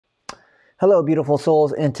Hello, beautiful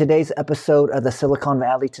souls. In today's episode of the Silicon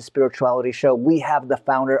Valley to Spirituality show, we have the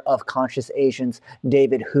founder of Conscious Asians,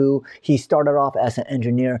 David Hu. He started off as an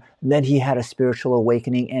engineer, then he had a spiritual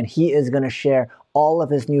awakening, and he is going to share all of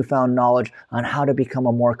his newfound knowledge on how to become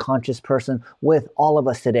a more conscious person with all of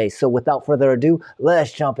us today. So without further ado,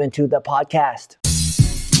 let's jump into the podcast.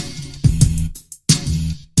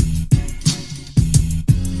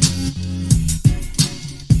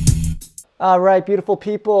 All right, beautiful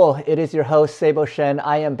people. It is your host, Seibo Shen.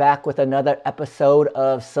 I am back with another episode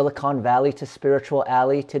of Silicon Valley to Spiritual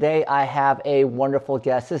Alley. Today, I have a wonderful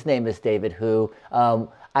guest. His name is David Hu.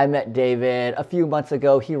 I met David a few months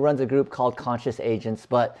ago. He runs a group called Conscious Agents,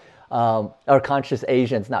 or Conscious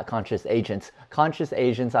Asians, not Conscious Agents. Conscious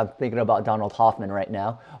Asians, I'm thinking about Donald Hoffman right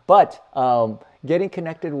now. But getting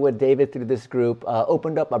connected with David through this group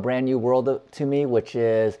opened up a brand new world to me, which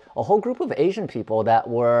is a whole group of Asian people that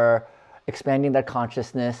were expanding their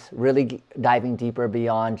consciousness, really diving deeper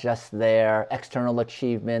beyond just their external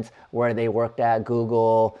achievements, where they worked at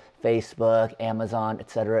Google, Facebook, Amazon,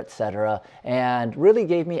 etc., and really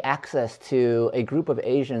gave me access to a group of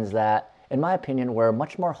Asians that, in my opinion, were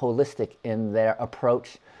much more holistic in their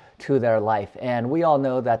approach to their life. And we all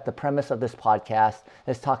know that the premise of this podcast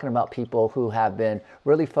is talking about people who have been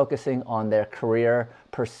really focusing on their career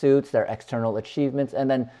pursuits, their external achievements, and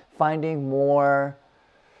then finding more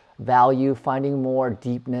value, finding more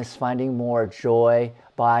deepness, finding more joy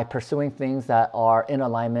by pursuing things that are in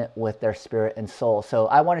alignment with their spirit and soul. So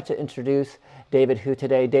I wanted to introduce David Hu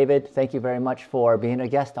today. David, thank you very much for being a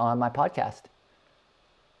guest on my podcast.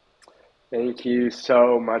 Thank you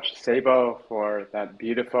so much, Seibo, for that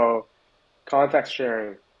beautiful context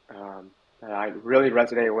sharing that I really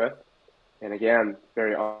resonate with. And again,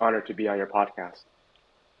 very honored to be on your podcast.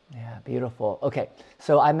 Yeah, beautiful. Okay,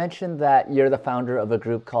 so I mentioned that you're the founder of a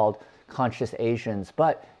group called Conscious Asians,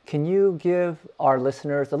 but can you give our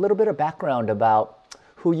listeners a little bit of background about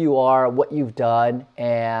who you are, what you've done,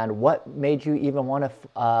 and what made you even want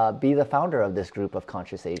to be the founder of this group of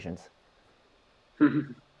Conscious Asians?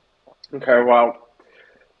 Okay, well,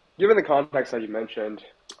 given the context that you mentioned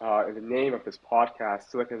in the name of this podcast,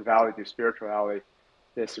 Silicon Valley to Spirituality,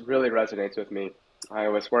 this really resonates with me. I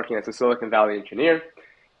was working as a Silicon Valley engineer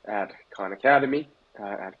at Khan Academy,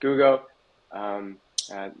 at Google,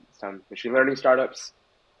 at some machine learning startups.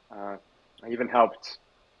 I even helped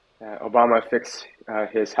Obama fix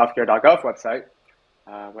his healthcare.gov website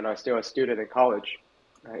when I was still a student in college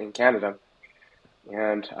in Canada.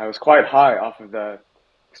 And I was quite high off of the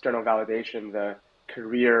external validation, the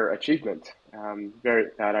career achievement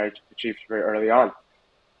that I achieved very early on.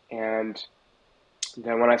 And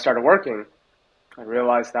then when I started working, I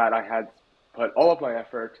realized that I had put all of my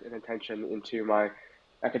effort and attention into my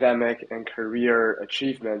academic and career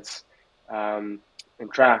achievements and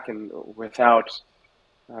track, and without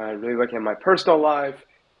really looking at my personal life,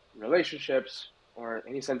 relationships, or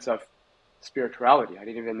any sense of spirituality. I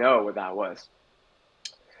didn't even know what that was.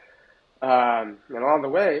 And along the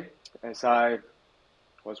way, as I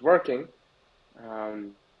was working,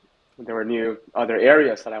 there were new other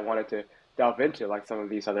areas that I wanted to delve into, like some of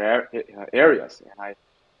these other areas. And I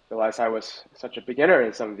realized I was such a beginner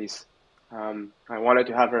in some of these. I wanted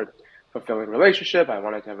to have a fulfilling relationship. I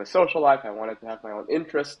wanted to have a social life. I wanted to have my own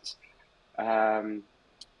interests. Along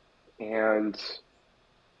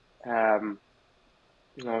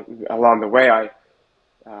the way, I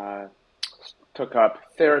took up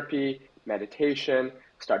therapy, meditation,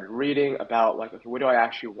 started reading about okay, what do I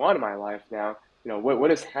actually want in my life now?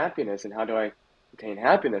 What is happiness, and how do I attain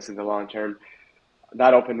happiness in the long term?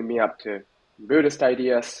 That opened me up to Buddhist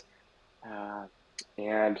ideas,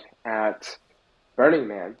 and at Burning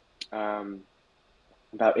Man,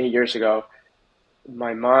 about 8 years ago,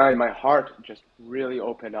 my mind, my heart just really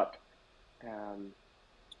opened up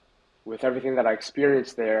with everything that I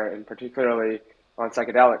experienced there, and particularly on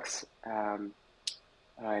psychedelics.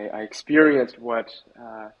 I experienced what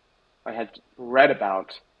I had read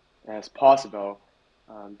about as possible,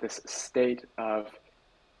 this state of,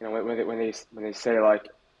 when they say like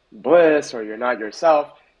bliss, or you're not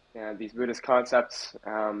yourself, and these Buddhist concepts,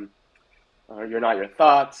 or you're not your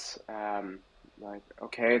thoughts, like,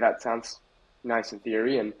 okay, that sounds nice in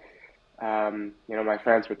theory, and my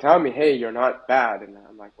friends would tell me, hey, you're not bad, and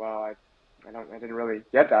I'm like, well, I didn't really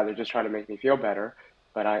get that. They're just trying to make me feel better,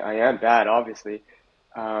 but I am bad, obviously.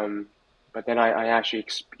 But then I actually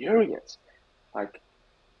experienced like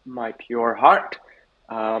my pure heart,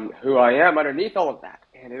 who I am underneath all of that,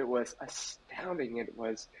 and it was astounding. It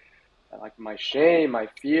was like my shame, my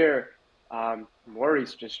fear,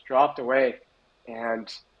 worries just dropped away,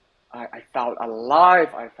 and I felt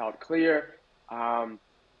alive. I felt clear,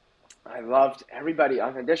 I loved everybody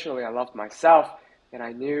unconditionally. I loved myself, and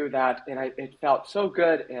I knew that, and it felt so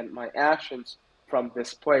good. And my actions from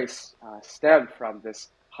this place stemmed from this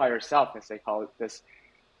higher self, as they call it. This,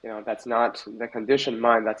 that's not the conditioned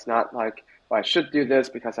mind. That's not like, well, I should do this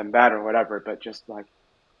because I'm bad or whatever, but just like,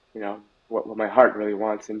 what my heart really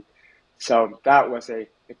wants. And so that was a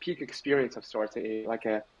peak experience of sorts,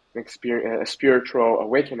 an experience, a spiritual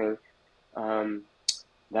awakening. Um,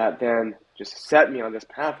 that then just set me on this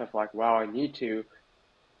path of like, wow, I need to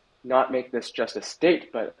not make this just a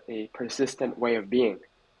state, but a persistent way of being,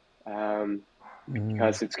 Mm.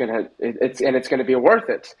 because it's gonna be worth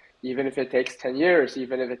it, even if it takes 10 years,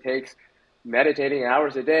 even if it takes meditating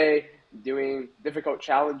hours a day, doing difficult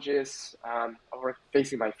challenges, or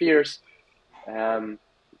facing my fears. Um,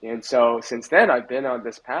 and so since then, I've been on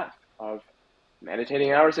this path of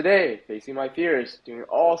meditating hours a day, facing my fears, doing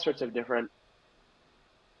all sorts of different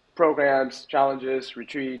programs, challenges,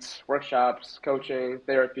 retreats, workshops, coaching,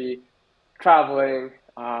 therapy, traveling,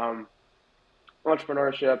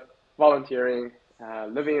 entrepreneurship, volunteering,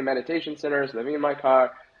 living in meditation centers, living in my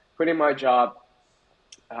car, quitting my job,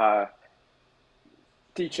 uh,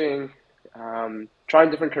 teaching,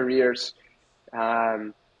 trying different careers,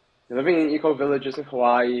 um, living in eco villages in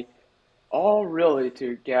Hawaii, all really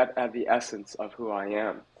to get at the essence of who I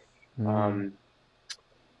am. Mm. Um,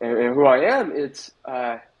 and who I am,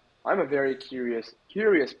 I'm a very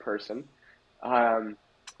curious person, um,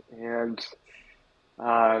 and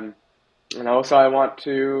um, and also I want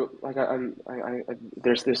to like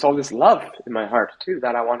there's all this love in my heart too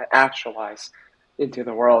that I want to actualize into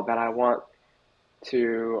the world, that I want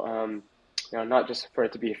to not just for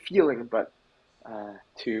it to be a feeling, but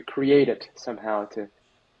to create it somehow, to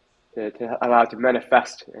allow it to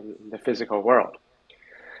manifest in the physical world.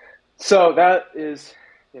 So that is,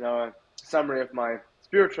 a summary of my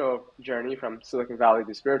spiritual journey from Silicon Valley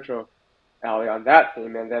to spiritual alley on that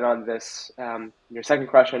theme. And then on this, your second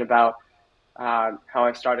question about how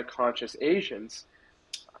I started Conscious Asians,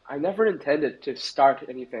 I never intended to start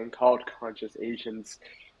anything called Conscious Asians,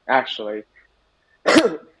 actually.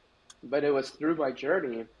 But it was through my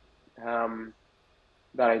journey um,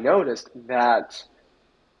 that I noticed that,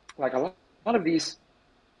 like a lot of these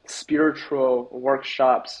spiritual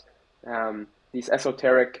workshops, these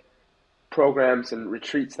esoteric programs and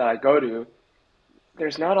retreats that I go to,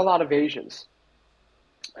 there's not a lot of Asians,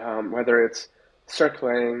 whether it's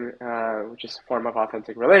circling, which is a form of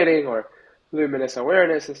authentic relating, or Luminous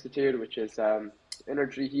Awareness Institute, which is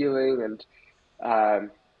energy healing and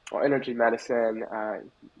or energy medicine,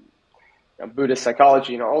 Buddhist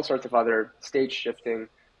psychology, all sorts of other stage shifting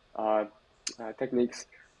uh, techniques,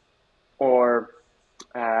 or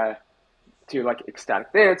to like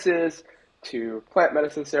ecstatic dances, to plant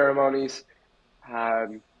medicine ceremonies.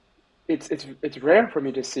 Um, it's rare for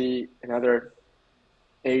me to see another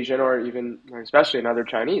Asian, or even or especially another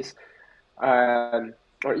Chinese,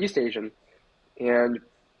 or East Asian. And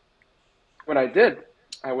when I did,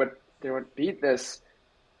 I would there would be this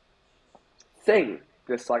thing,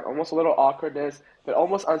 this like almost a little awkwardness, but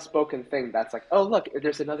almost unspoken thing that's like, oh look,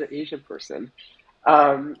 there's another Asian person.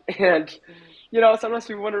 And sometimes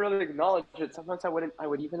we wouldn't really acknowledge it. Sometimes I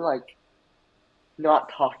would even like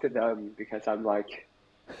not talk to them because I'm like,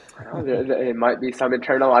 I don't know, it might be some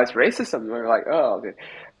internalized racism. We're like, oh,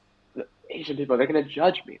 the Asian people, they're gonna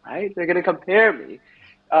judge me, right? They're gonna compare me,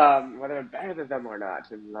 whether I'm better than them or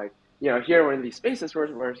not. And like, here we're in these spaces where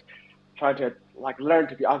we're trying to like learn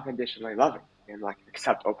to be unconditionally loving and like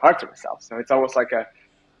accept all parts of ourselves. So it's almost like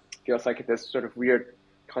feels like this sort of weird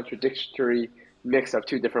contradictory mix of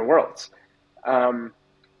two different worlds. Um,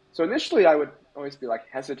 so initially I would always be like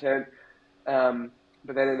hesitant,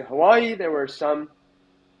 but then in Hawaii there were some.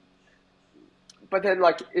 But then,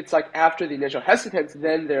 like, it's like after the initial hesitance,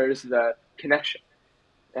 then there's the connection.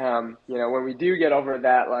 When we do get over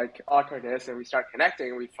that like awkwardness and we start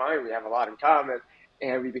connecting, we find we have a lot in common,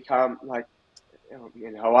 and we become like,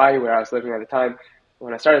 in Hawaii where I was living at the time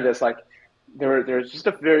when I started this, like there's just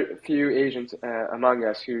a very few Asians among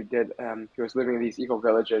us who was living in these eco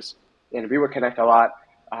villages, and we would connect a lot.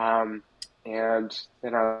 And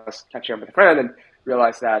then I was catching up with a friend and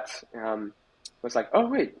realized that was like, oh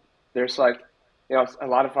wait, there's like a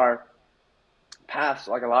lot of our paths,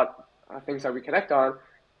 like a lot of things that we connect on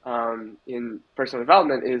in personal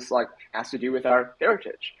development is like has to do with our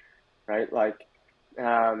heritage, right? Like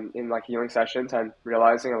in like healing sessions, I'm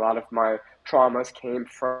realizing a lot of my traumas came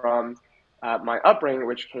from my upbringing,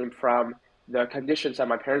 which came from the conditions that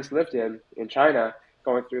my parents lived in China,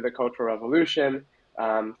 going through the Cultural Revolution,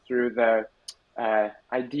 through the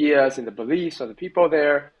ideas and the beliefs of the people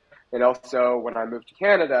there, and also when I moved to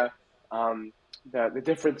Canada, the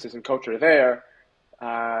differences in culture there.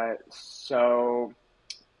 Uh, so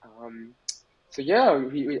um, so yeah,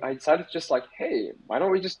 I decided just like, hey, why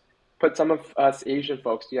don't we just put some of us Asian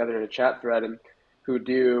folks together in a chat thread and who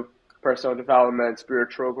do personal development,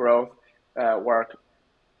 spiritual growth work,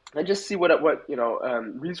 and just see what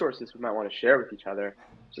resources we might want to share with each other.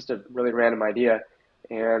 Just a really random idea,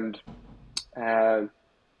 and uh,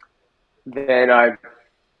 then I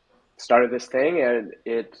started this thing, and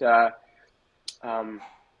it um,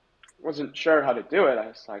 wasn't sure how to do it. I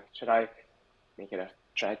was like, make it a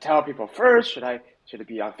should I tell people first? Should it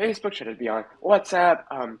be on Facebook? Should it be on WhatsApp?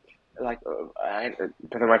 But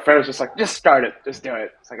then my friend was just like, just start it, just do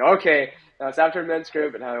it. It's like, okay. Now it's after men's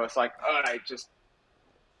group, and I was like, all right, just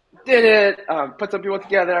did it. Put some people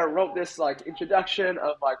together, wrote this like introduction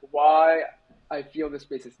of like why I feel this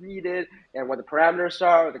space is needed and what the parameters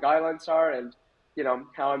are, what the guidelines are, and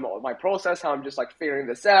how my process, how I'm just like figuring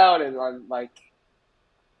this out, and I'm like,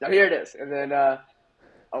 now here it is, and then.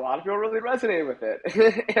 A lot of people really resonated with it.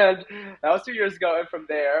 And that was 2 years ago. And from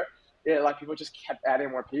there, like people just kept adding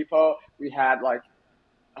more people. We had like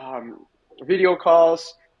video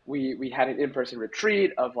calls. We had an in-person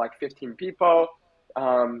retreat of like 15 people,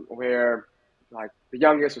 where like the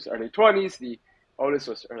youngest was early 20s, the oldest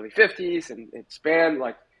was early 50s, and it spanned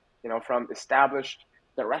like, from established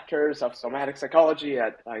directors of somatic psychology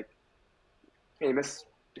at like famous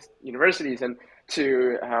universities and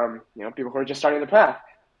to, people who are just starting the path.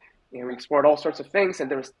 And we explored all sorts of things, and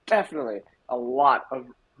there was definitely a lot of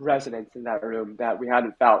resonance in that room that we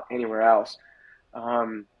hadn't felt anywhere else.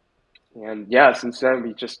 And yeah, since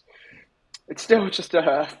then it's still just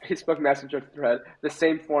a Facebook Messenger thread, the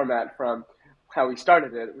same format from how we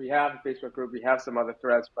started it. We have a Facebook group, we have some other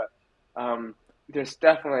threads, but there's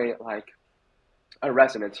definitely like a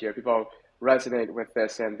resonance here. People resonate with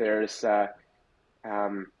this, and there's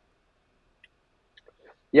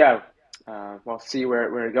we'll see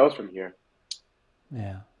where it goes from here.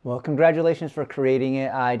 Yeah. Well, congratulations for creating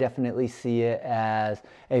it. I definitely see it as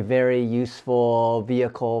a very useful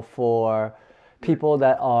vehicle for people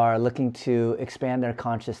that are looking to expand their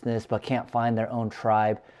consciousness but can't find their own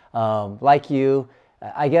tribe. Like you,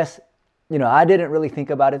 I guess, I didn't really think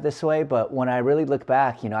about it this way, but when I really look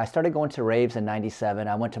back, I started going to raves in 97.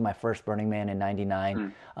 I went to my first Burning Man in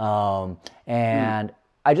 99. And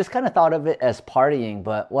I just kind of thought of it as partying,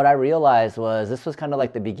 but what I realized was this was kind of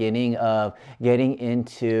like the beginning of getting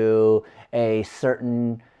into a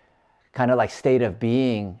certain kind of like state of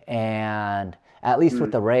being. And at least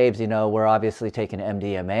with the raves, we're obviously taking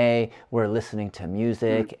MDMA, we're listening to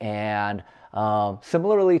music, and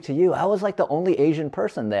similarly to you, I was like the only Asian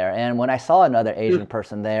person there. And when I saw another Asian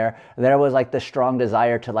person there was like this strong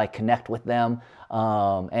desire to like connect with them,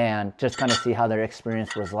 and just kind of see how their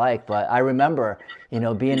experience was like. But I remember,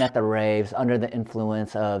 being at the raves under the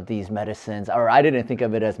influence of these medicines, or I didn't think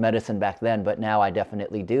of it as medicine back then, but now I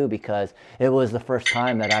definitely do, because it was the first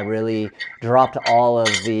time that I really dropped all of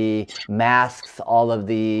the masks, all of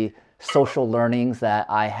the social learnings that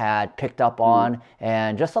I had picked up on,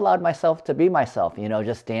 and just allowed myself to be myself,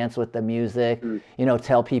 just dance with the music,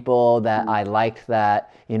 tell people that I liked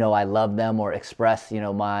that, I love them, or express,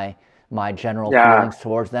 my general feelings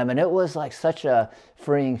towards them. And it was like such a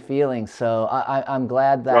freeing feeling. So I'm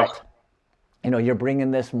glad that, you're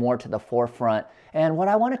bringing this more to the forefront. And what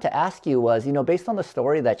I wanted to ask you was, based on the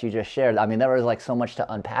story that you just shared, I mean, there was like so much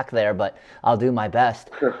to unpack there, but I'll do my best,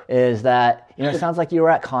 is that, it sounds like you were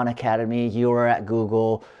at Khan Academy, you were at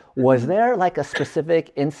Google. Was there like a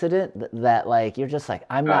specific incident that like, you're just like,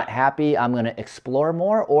 I'm not happy, I'm going to explore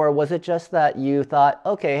more? Or was it just that you thought,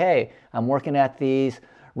 okay, hey, I'm working at these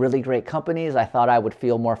really great companies, I thought I would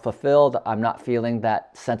feel more fulfilled, I'm not feeling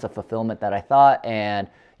that sense of fulfillment that I thought, and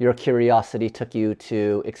your curiosity took you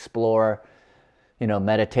to explore,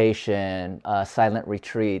 meditation, silent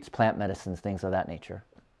retreats, plant medicines, things of that nature?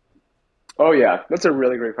 Oh yeah, that's a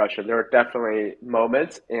really great question. There are definitely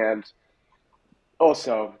moments, and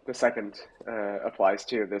also the second applies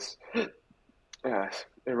to this uh,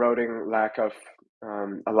 eroding lack of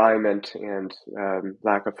alignment and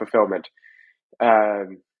lack of fulfillment.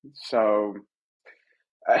 Um, so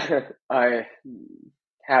I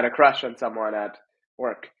had a crush on someone at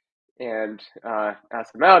work, and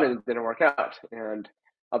asked them out, and it didn't work out. And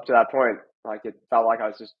up to that point, like it felt like I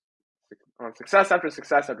was just on success after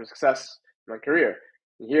success after success in my career.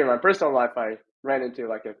 And here in my personal life, I ran into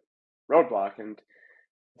like a roadblock, and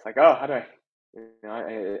it's like, oh, how do I?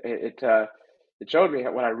 It showed me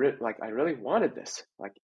what I really wanted this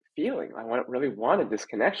like feeling. Really wanted this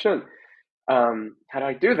connection. How do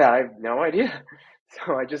I do that? I have no idea.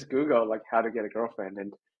 So I just Googled like how to get a girlfriend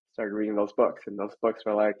and started reading those books. And those books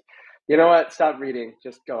were like you know what? Stop reading.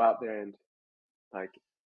 Just go out there and like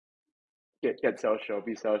get social,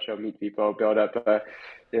 be social, meet people, build up a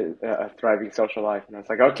thriving social life. And I was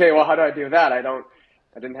like, okay, well, how do I do that? I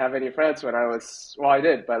didn't have any friends when I was, well, I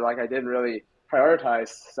did, but like I didn't really prioritize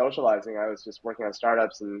socializing. I was just working on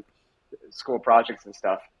startups and school projects and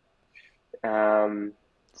stuff. Um,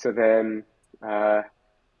 so then I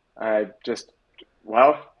just,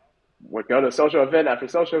 well, would go to social event after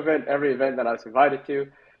social event, every event that I was invited to,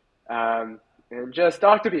 and just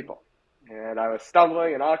talk to people. And I was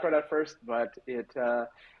stumbling and awkward at first, but it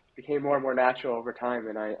became more and more natural over time.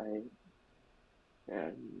 And I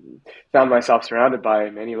found myself surrounded by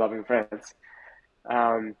many loving friends.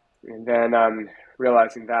 And then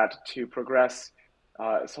realizing that to progress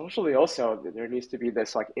socially, also, there needs to be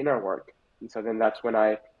this like inner work. And so then that's when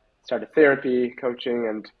I started therapy, coaching,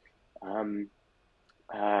 and um,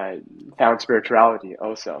 uh, found spirituality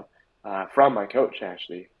also from my coach,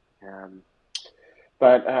 actually. Um,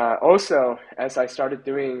 but also, as I started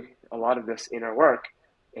doing a lot of this inner work,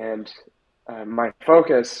 and my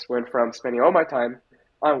focus went from spending all my time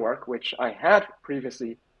on work, which I had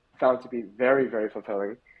previously found to be very, very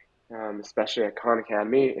fulfilling, especially at Khan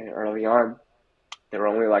Academy early on. There were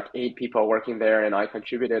only like 8 people working there, and I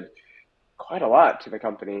contributed quite a lot to the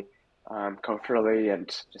company, culturally and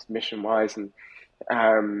just mission wise. And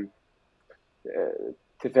um,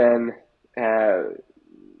 to then uh,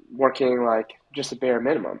 working like just a bare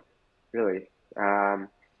minimum, really.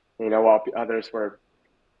 While others were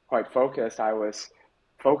quite focused, I was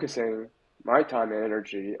focusing my time and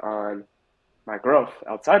energy on my growth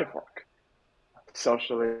outside of work,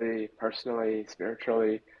 socially, personally,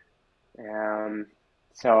 spiritually. Um,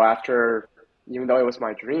 so even though it was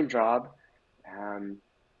my dream job, um,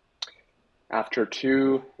 after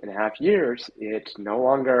 2.5 years, it no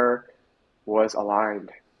longer was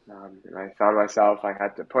aligned. And I found myself, I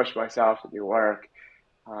had to push myself to do work.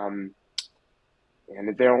 Um,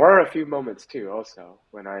 and there were a few moments too, also,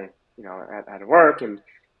 when at work and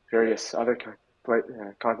various other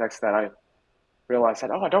contexts that I realized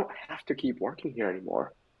that, oh, I don't have to keep working here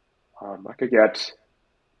anymore. I could get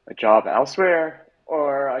a job elsewhere,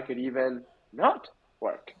 or I could even not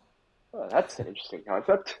work. Oh, that's an interesting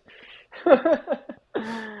concept.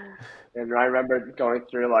 And I remember going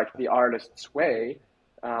through like the artist's way,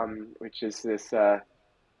 which is this, uh,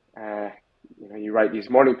 you write these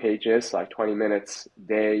morning pages, like 20 minutes a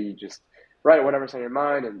day. You just write whatever's on your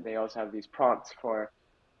mind, and they also have these prompts for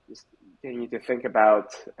just getting you to think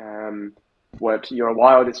about what your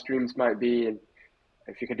wildest dreams might be, and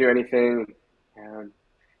if you could do anything, um,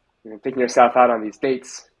 taking yourself out on these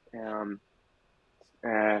dates, um,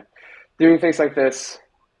 uh, doing things like this.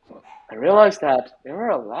 I realized that there were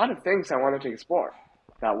a lot of things I wanted to explore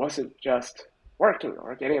that wasn't just working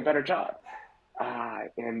or getting a better job.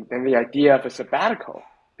 And then the idea of a sabbatical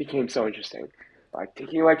became so interesting, like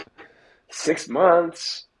taking like 6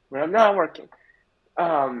 months when I'm not working.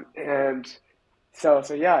 And so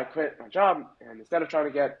yeah, I quit my job, and instead of trying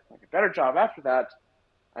to get like a better job after that,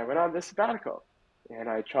 I went on this sabbatical, and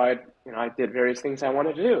I tried, I did various things I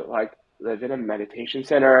wanted to do, like live in a meditation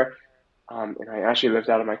center, and I actually lived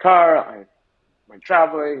out of my car. I went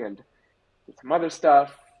traveling and did some other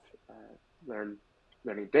stuff, learn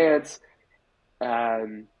learning dance,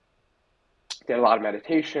 um, did a lot of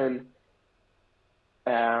meditation.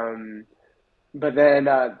 Um, but then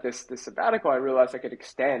this sabbatical, I realized I could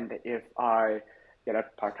extend if I get a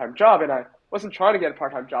part-time job, and I wasn't trying to get a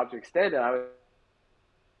part-time job to extend it. I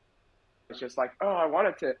was just like, oh, I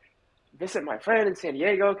wanted to visit my friend in San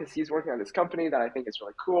Diego because he's working on this company that I think is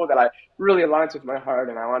really cool, that I really aligns with my heart,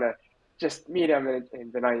 and I want to just meet him.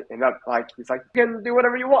 And then I end up like, he's like, you can do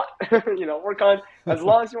whatever you want, work on as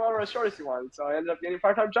long as you want or as short as you want. So I ended up getting a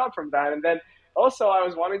part-time job from that. And then also I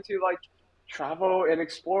was wanting to like travel and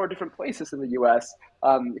explore different places in the U.S.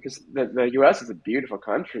 Because the U.S. is a beautiful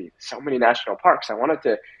country, so many national parks. I wanted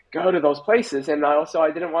to go to those places, and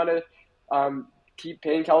I didn't want to keep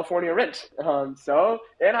paying California rent.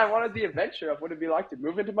 And I wanted the adventure of what it'd be like to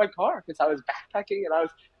move into my car, because I was backpacking and I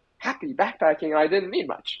was happy backpacking and I didn't need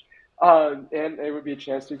much. And it would be a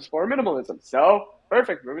chance to explore minimalism. So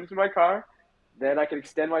perfect, move into my car. Then I could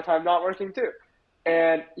extend my time not working too.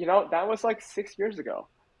 And, that was like 6 years ago.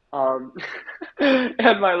 Um,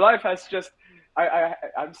 and my life has just,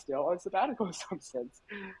 I'm still on sabbatical in some sense,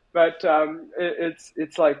 but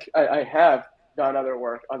it's like I have done other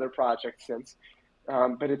work, other projects since,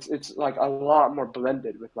 but it's like a lot more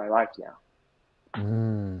blended with my life now.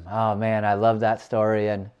 Oh man, I love that story.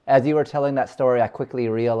 And as you were telling that story, I quickly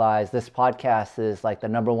realized this podcast is like the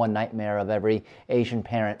number one nightmare of every Asian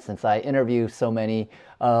parent, since I interview so many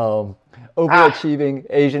Ah, overachieving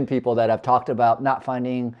Asian people that have talked about not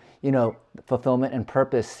finding, fulfillment and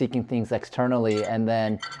purpose, seeking things externally, and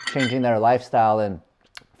then changing their lifestyle and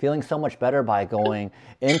feeling so much better by going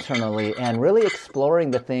internally and really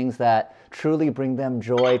exploring the things that truly bring them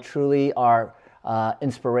joy, truly are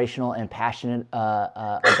inspirational and passionate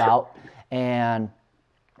about. And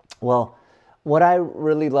well, what I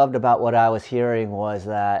really loved about what I was hearing was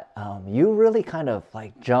that you really kind of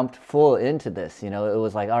like jumped full into this. It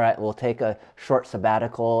was like, all right, we'll take a short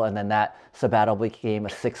sabbatical, and then that sabbatical became a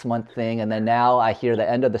 6 month thing. And then now I hear the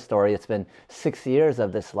end of the story. It's been 6 years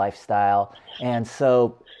of this lifestyle. And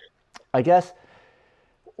so I guess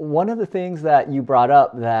one of the things that you brought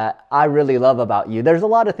up that I really love about you, there's a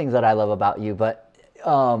lot of things that I love about you, but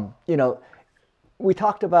um, you know, we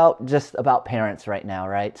talked about just about parents right now,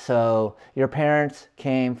 right? So your parents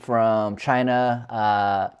came from China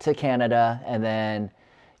to Canada, and then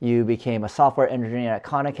you became a software engineer at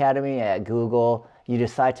Khan Academy at Google. You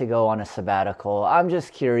decide to go on a sabbatical. I'm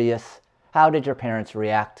just curious, how did your parents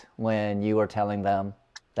react when you were telling them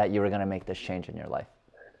that you were going to make this change in your life?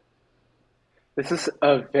 this is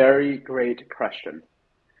a very great question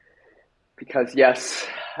because yes,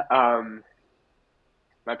 um,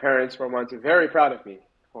 my parents were once very proud of me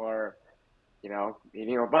for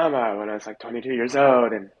meeting Obama when I was like 22 years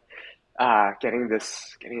old and getting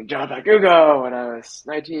a job at Google when I was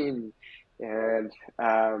 19, and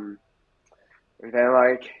then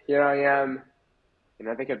like here I am,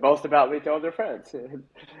 they could boast about me to all their friends,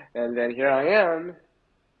 and then here I am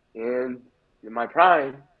in my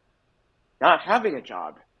prime, not having a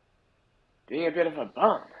job, being a bit of a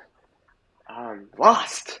bum,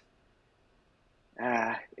 lost,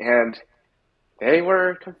 and they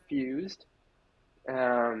were confused.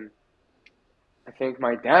 Um, I think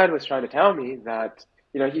my dad was trying to tell me that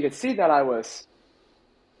he could see that I was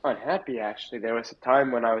unhappy. Actually, there was a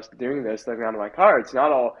time when I was doing this, living on my car. It's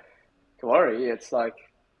not all glory. It's like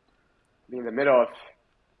being in the middle of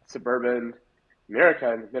suburban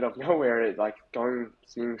America, in the middle of nowhere. It's like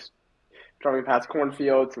driving past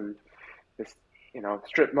cornfields and this,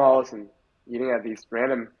 strip malls and eating at these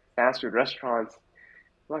random fast food restaurants.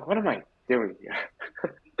 I'm like, what am I doing here?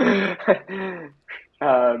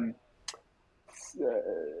 um,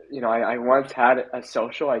 I once had a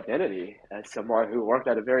social identity as someone who worked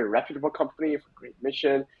at a very reputable company with a great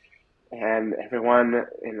mission, and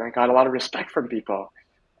I got a lot of respect from people.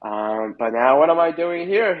 But now, what am I doing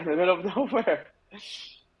here in the middle of nowhere?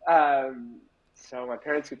 Um, so my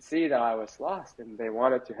parents could see that I was lost, and they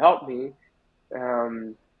wanted to help me.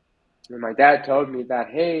 Um, and my dad told me that,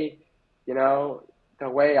 hey, you know, the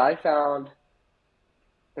way I found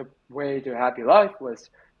the way to a happy life was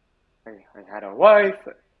I had a wife,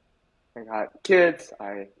 I got kids,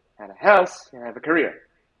 I had a house, and I have a career.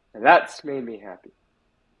 And that's made me happy.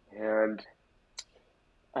 And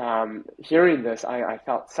hearing this, I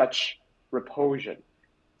felt such repulsion.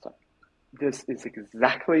 So this is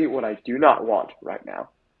exactly what I do not want right now.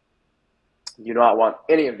 I do not want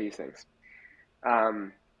any of these things.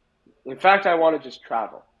 Um, in fact, I want to just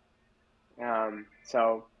travel.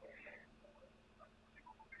 So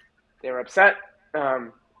they were upset,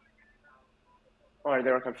 um, or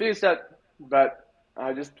they were confused but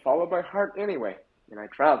I just followed my heart anyway, and I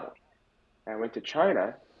traveled. I went to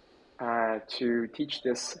China to teach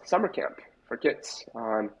this summer camp for kids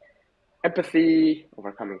on empathy,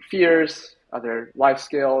 overcoming fears, other life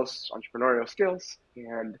skills, entrepreneurial skills.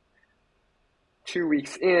 And 2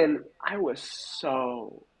 weeks in, I was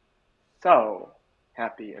so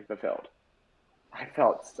happy and fulfilled. I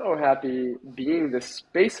felt so happy being the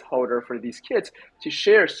space holder for these kids to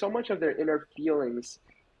share so much of their inner feelings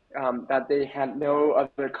that they had no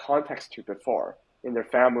other context to before in their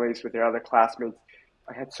families, with their other classmates.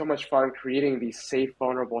 I had so much fun creating these safe,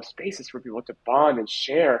 vulnerable spaces for people to bond and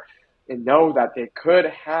share and know that they could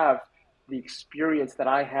have the experience that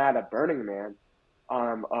I had at Burning Man,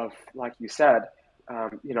 of, like you said,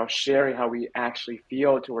 sharing how we actually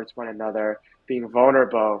feel towards one another, being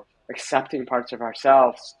vulnerable, accepting parts of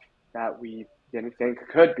ourselves that we didn't think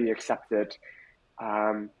could be accepted.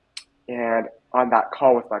 Um, and on that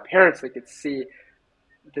call with my parents, they could see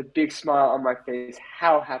the big smile on my face,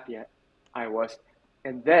 how happy I was.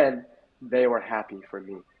 And then they were happy for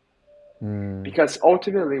me. Mm, Because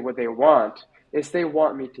ultimately, what they want is they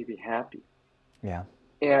want me to be happy. yeah.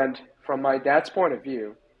 And from my dad's point of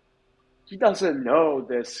view, he doesn't know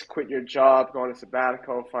this quit your job, go on a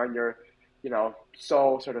sabbatical, find your,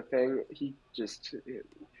 soul sort of thing.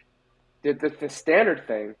 did the standard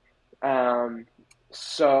thing.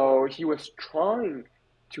 So he was trying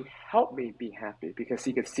to help me be happy because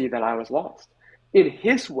he could see that I was lost in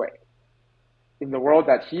his way, in the world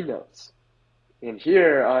that he knows. And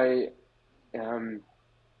here um,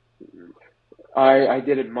 I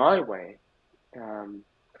did it my way. Um,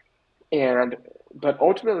 and but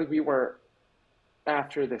ultimately we were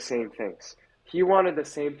after the same things. He wanted the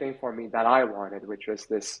same thing for me that I wanted, which was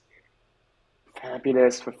this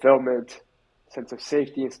happiness, fulfillment, sense of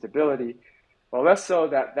safety and stability. Well, less so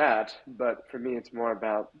but for me, it's more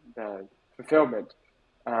about the fulfillment,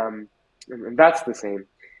 and that's the same.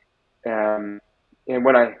 Um, and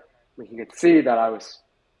when he could see that I was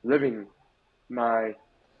living my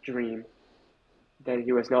dream, then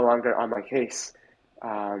he was no longer on my case,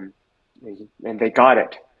 um, and they got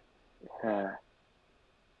it. Uh,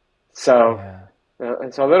 so, Yeah.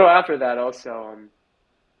 and so a little after that, also,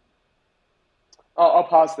 I'll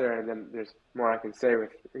pause there, and then there's more I can say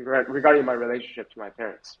with regarding my relationship to my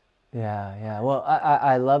parents. Yeah, yeah. Well,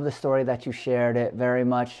 I love the story that you shared. It very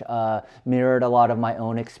much mirrored a lot of my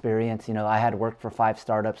own experience. You know, I had worked for 5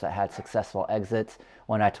 startups that had successful exits.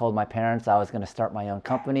 When I told my parents I was going to start my own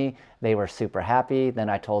company, they were super happy. Then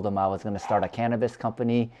I told them I was going to start a cannabis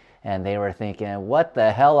company, and they were thinking, what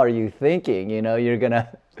the hell are you thinking? You know, you're going to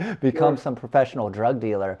become some professional drug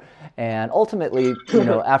dealer. And ultimately, you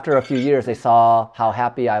know, after a few years, they saw how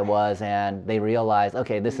happy I was, and they realized,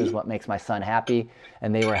 okay, this is what makes my son happy,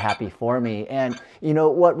 and they were happy for me. And, you know,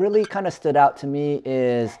 what really kind of stood out to me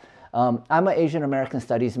is I'm an Asian American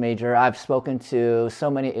Studies major. I've spoken to so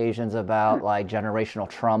many Asians about like generational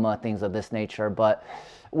trauma, things of this nature. But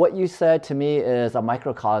what you said to me is a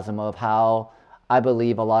microcosm of how I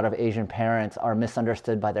believe a lot of Asian parents are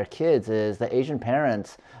misunderstood by their kids. Is the Asian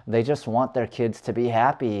parents, they just want their kids to be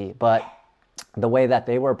happy, but the way that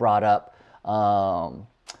they were brought up,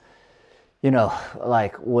 you know,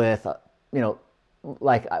 like with, you know,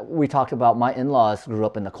 like we talked about, my in-laws grew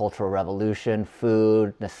up in the Cultural Revolution.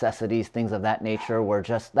 Food, necessities, things of that nature were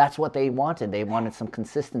just, that's what they wanted. They wanted some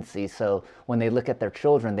consistency. So when they look at their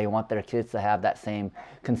children, they want their kids to have that same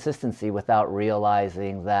consistency without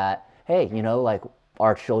realizing that, hey, you know, like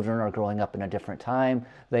our children are growing up in a different time.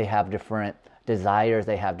 They have different desires,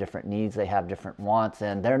 they have different needs, they have different wants,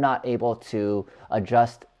 and they're not able to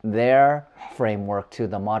adjust their framework to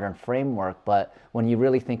the modern framework. But when you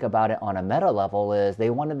really think about it on a meta level, is they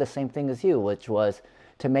wanted the same thing as you, which was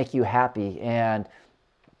to make you happy. And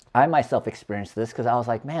I myself experienced this because I was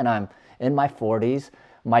like, man, I'm in my 40s.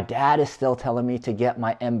 My dad is still telling me to get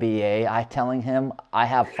my MBA. I telling him I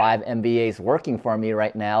have 5 MBAs working for me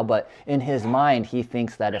right now, but in his mind, he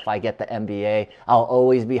thinks that if I get the MBA, I'll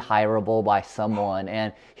always be hireable by someone.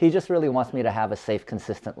 And he just really wants me to have a safe,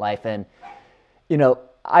 consistent life. And, you know,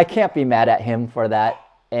 I can't be mad at him for that.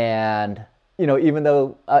 And, you know, even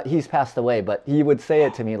though he's passed away, but he would say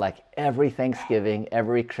it to me like every Thanksgiving,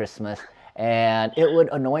 every Christmas. And it would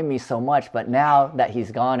annoy me so much. But now that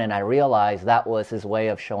he's gone and I realize that was his way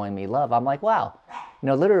of showing me love, I'm like, wow, you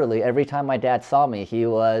know, literally every time my dad saw me, he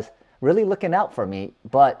was really looking out for me.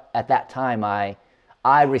 But at that time, I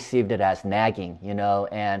received it as nagging, you know.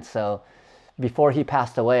 And so before he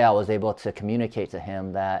passed away, I was able to communicate to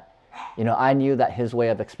him that, you know, I knew that his way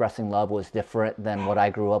of expressing love was different than what I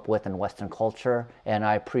grew up with in Western culture, and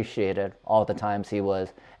I appreciated all the times he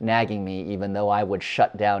was nagging me, even though I would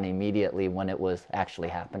shut down immediately when it was actually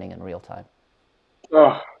happening in real time.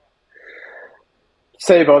 Oh,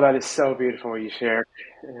 Seibo, that is so beautiful what you shared,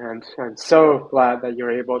 and I'm so glad that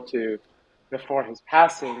you're able to, before his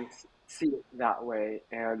passing, see it that way,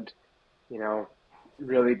 and you know,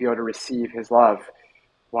 really be able to receive his love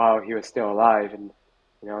while he was still alive, and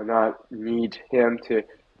you know, not need him to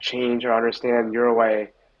change or understand your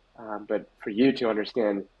way, but for you to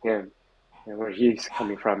understand him and where he's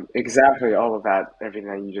coming from. Exactly all of that, everything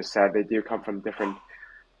that you just said, they do come from different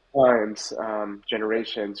times,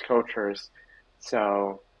 generations, cultures.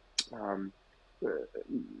 So, um, uh,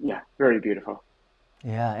 yeah, very beautiful.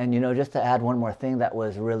 Yeah, and you know, just to add one more thing that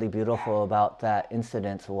was really beautiful about that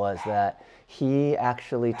incident was that he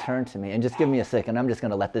actually turned to me, and just give me a second, I'm just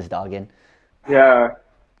going to let this dog in. Yeah.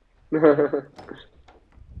 She's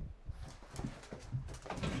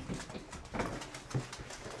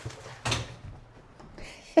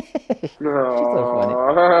so funny.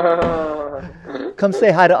 Oh. Come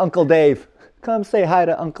say hi to Uncle Dave. Come say hi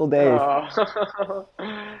to Uncle Dave. Oh.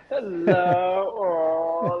 Hello.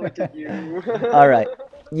 Oh, look at you. All right,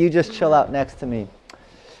 you just chill out next to me.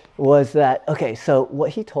 Was that okay? So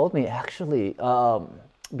what he told me actually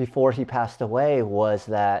before he passed away was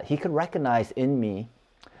that he could recognize in me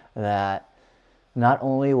that not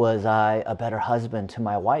only was I a better husband to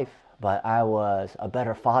my wife, but I was a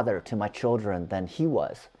better father to my children than he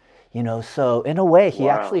was. So in a way, he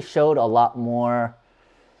actually Wow. showed a lot more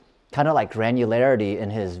kind of like granularity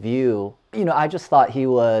in his view. I just thought he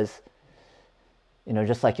was,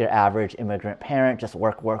 just like your average immigrant parent, just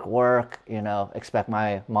work, work, work, expect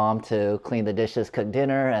my mom to clean the dishes, cook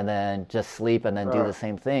dinner, and then just sleep and then do the Uh,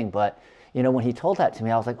 same thing. But, when he told that to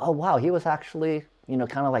me, I was like, oh, wow, he was actually,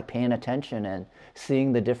 kind of like paying attention and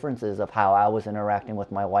seeing the differences of how I was interacting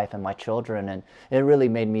with my wife and my children. And it really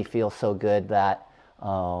made me feel so good that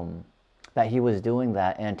he was doing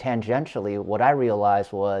that. And tangentially, what I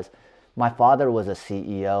realized was my father was a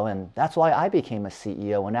CEO, and that's why I became a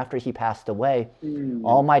CEO. And after he passed away,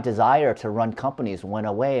 all mm, my desire to run companies went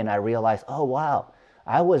away, and I realized, oh, wow,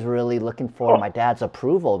 I was really looking for my oh, dad's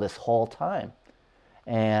approval this whole time.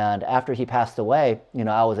 And after he passed away,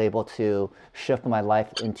 I was able to shift my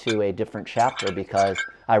life into a different chapter because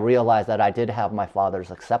I realized that I did have my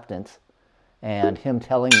father's acceptance. And him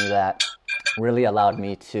telling me that really allowed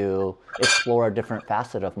me to explore a different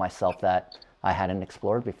facet of myself that I hadn't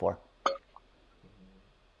explored before.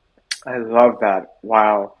 I love that.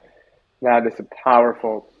 Wow. That is a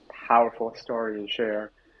powerful, powerful story and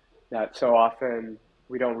share that so often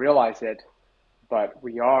we don't realize it, but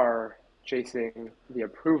we are chasing the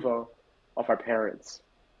approval of our parents.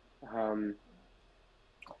 Um,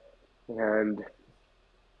 and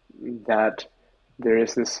that there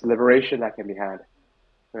is this liberation that can be had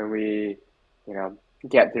when we, you know,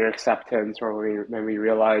 get their acceptance or when we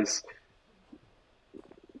realize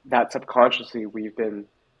that subconsciously we've been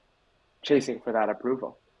chasing for that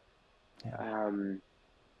approval. Yeah. Um,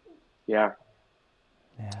 yeah,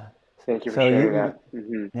 Yeah. thank you for So sharing that.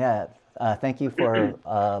 Hmm. yeah, thank you for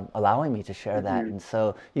allowing me to share that. Hmm. And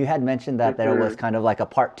so you had mentioned that there was Hmm. kind of like a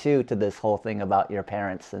part two to this whole thing about your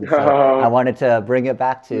parents. And so I Oh, wanted to bring it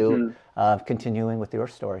back to hmm. continuing with your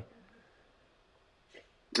story.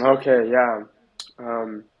 Okay, yeah.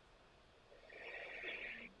 Um,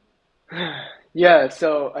 yeah,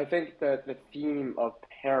 so I think that the theme of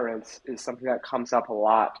parents is something that comes up a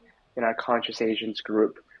lot in our Conscious Asians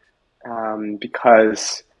group,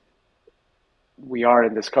 because we are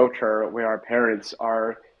in this culture where our parents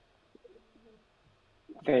are,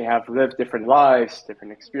 they have lived different lives,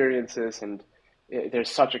 different experiences, and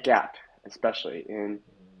there's such a gap, especially in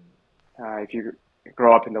if you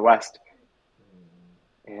grow up in the West.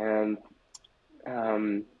 And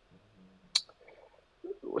um,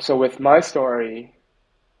 so with my story,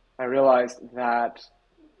 I realized that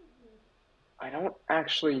I don't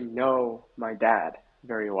actually know my dad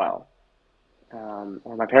very well,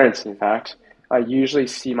 or my parents, in fact. I usually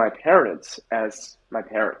see my parents as my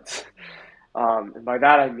parents. And by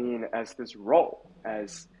that I mean as this role,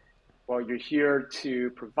 as well, you're here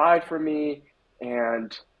to provide for me,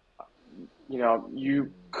 and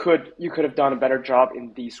you could have done a better job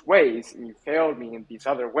in these ways, and you failed me in these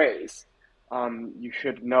other ways. You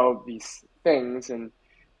should know these things, and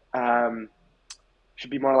um,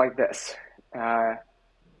 should be more like this. Uh,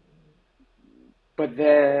 but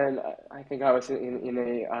then I think I was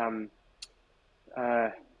in uh,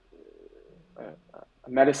 a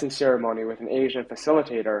medicine ceremony with an Asian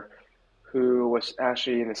facilitator who was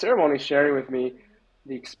actually in the ceremony sharing with me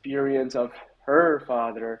the experience of her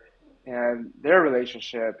father and their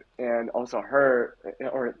relationship, and also her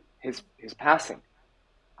or his passing.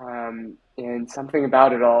 And something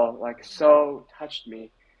about it all like so touched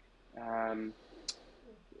me. Um,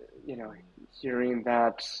 you know, hearing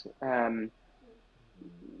that.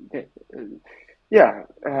 Th- yeah.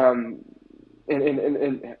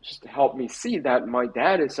 And just help me see that my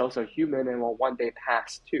dad is also human and will one day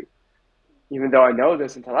pass too. Even though I know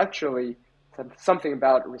this intellectually, something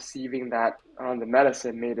about receiving that on the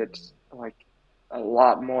medicine made it like a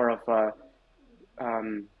lot more of a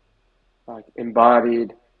um, like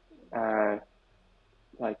embodied, uh,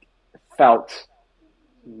 like felt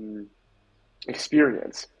mm,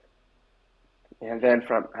 experience. And then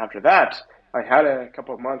from after that, I had a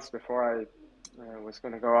couple of months before I was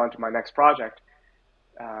going to go on to my next project.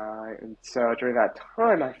 And so during that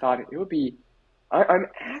time, I thought it would be, I'm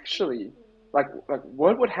actually like,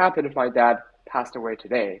 what would happen if my dad passed away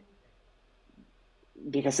today?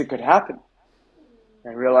 Because it could happen.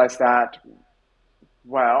 I realized that,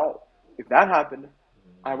 well, if that happened,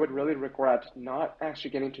 I would really regret not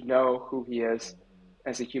actually getting to know who he is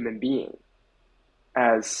as a human being,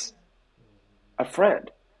 as a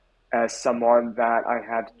friend, as someone that I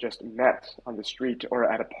had just met on the street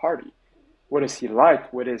or at a party. What is he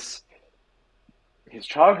like? What is his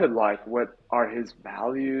childhood like? What are his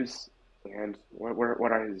values? And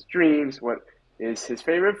what are his dreams? What is his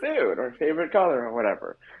favorite food or favorite color or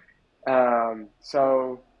whatever?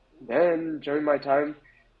 So then during my time,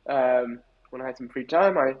 when I had some free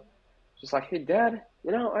time, I just like, hey, Dad,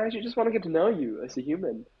 I actually just want to get to know you as a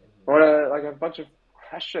human. I want to like a bunch of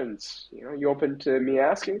questions. You open to me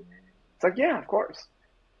asking? It's like, yeah, of course.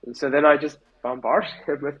 And so then I just bombarded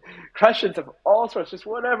him with questions of all sorts, just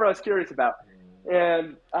whatever I was curious about.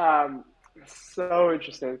 And so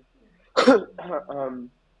interesting.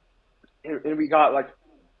 um, and we got like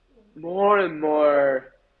more and more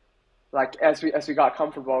like as we got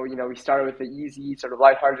comfortable, we started with the easy sort of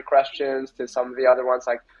lighthearted questions to some of the other ones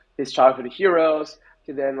like his childhood heroes,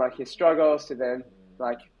 to then like his struggles, to then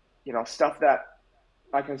like stuff that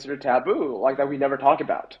I consider taboo, like that we never talk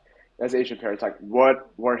about as Asian parents, like what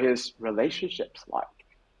were his relationships like,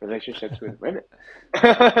 relationships with women,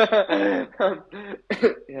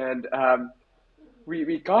 and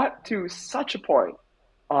we got to such a point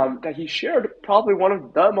that he shared probably one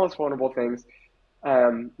of the most vulnerable things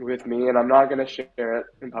with me, and I'm not going to share it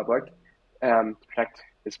in public to protect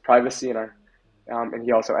his privacy, and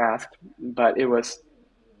he also asked, but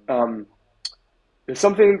um, it was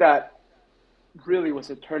something that really was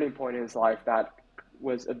a turning point in his life, that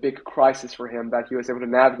was a big crisis for him that he was able to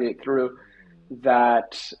navigate through,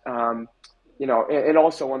 that and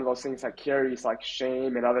also one of those things that carries like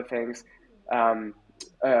shame and other things, um,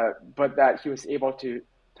 but that he was able to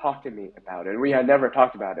talk to me about it. We had never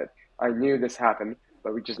talked about it. I knew this happened,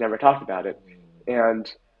 but we just never talked about it. And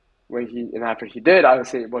after he did, I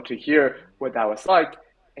was able to hear what that was like,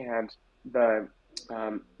 and the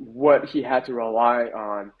what he had to rely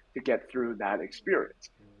on to get through that experience.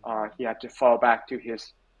 He had to fall back to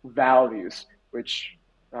his values, which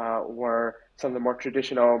were some of the more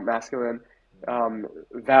traditional masculine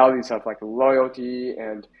values of like loyalty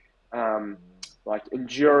and like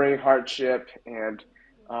enduring hardship and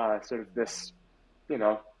sort of this, you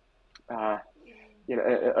know, uh,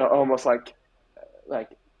 almost like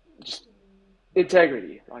just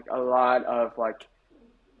integrity, like a lot of like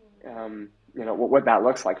what that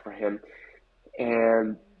looks like for him.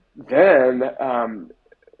 And then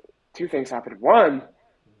two things happened. One,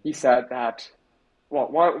 he said that, well,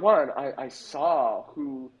 one I saw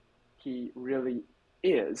who he really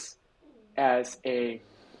is as a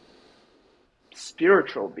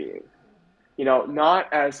spiritual being,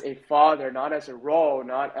 not as a father, not as a role,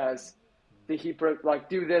 not as the Hebrew, like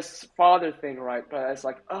do this father thing, right? But as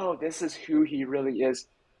like, oh, this is who he really is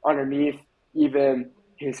underneath even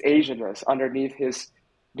his Asianness, underneath his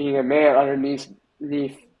being a man, underneath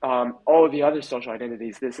all of the other social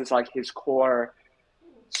identities. This is like his core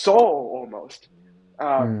soul almost.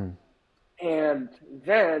 Um, Mm. and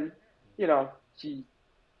then, he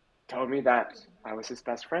told me that I was his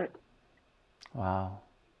best friend. Wow.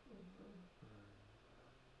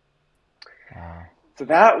 Wow. So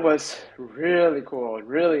that was really cool,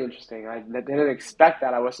 really interesting. I didn't expect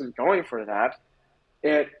that. I wasn't going for that.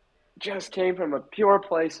 It just came from a pure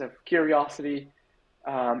place of curiosity,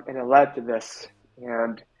 and it led to this.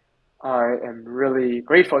 And I am really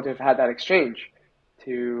grateful to have had that exchange,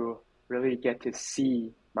 to really get to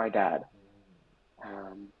see my dad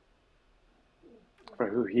um, for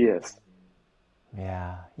who he is.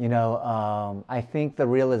 Yeah, I think the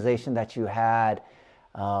realization that you had,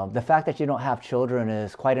 the fact that you don't have children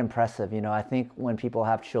is quite impressive. I think when people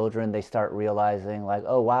have children, they start realizing like,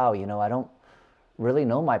 oh wow, I don't really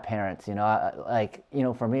know my parents. For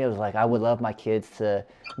me, it was like I would love my kids to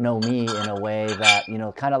know me in a way that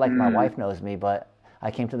kind of like my Mm, wife knows me, but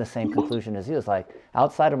I came to the same conclusion as you. It's like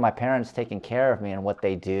outside of my parents taking care of me and what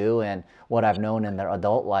they do and what I've known in their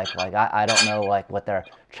adult life, like I don't know like what their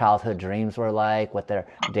childhood dreams were like, what their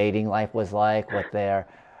dating life was like, what their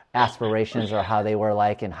aspirations or how they were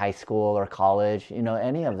like in high school or college,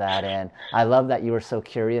 any of that. And I love that you were so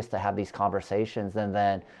curious to have these conversations. And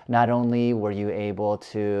then not only were you able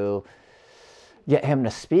to get him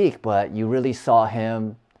to speak, but you really saw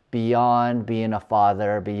him beyond being a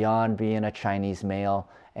father, beyond being a Chinese male,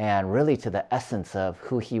 and really to the essence of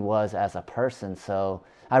who he was as a person. So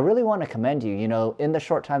I really want to commend you. In the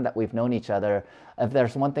short time that we've known each other, if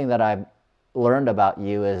there's one thing that I've learned about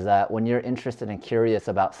you is that when you're interested and curious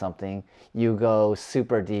about something, you go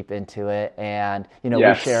super deep into it. And,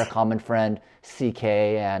 we share a yes. common friend, CK,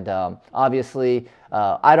 and obviously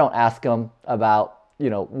I don't ask him about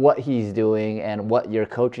what he's doing and what you're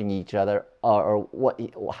coaching each other or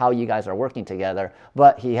how you guys are working together,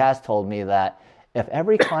 but he has told me that if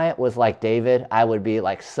every client was like David, I would be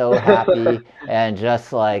like so happy and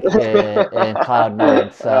just like in cloud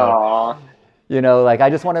nine. So Aw. like I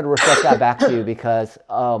just wanted to reflect that back to you because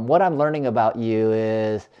what I'm learning about you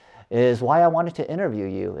is why I wanted to interview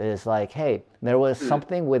you is like, hey, there was Mm,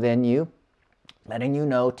 something within you letting you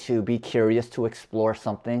know to be curious, to explore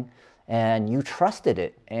something, and you trusted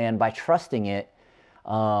it. And by trusting it,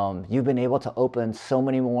 you've been able to open so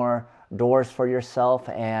many more doors for yourself.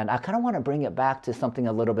 And I kind of want to bring it back to something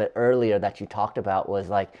a little bit earlier that you talked about, was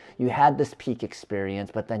like you had this peak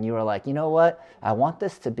experience, but then you were like, you know what? I want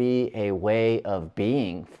this to be a way of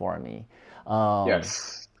being for me.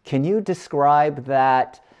 Yes. Can you describe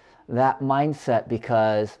that mindset?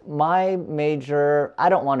 Because my major, I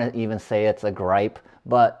don't want to even say it's a gripe,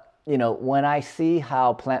 but when I see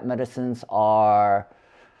how plant medicines are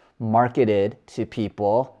marketed to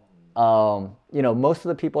people, most of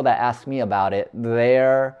the people that ask me about it,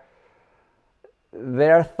 their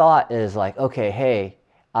thought is like, okay, hey,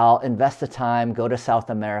 I'll invest the time, go to South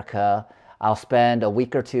America, I'll spend a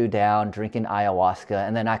week or two down drinking ayahuasca,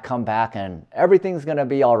 and then I come back and everything's gonna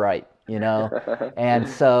be all right, you know? And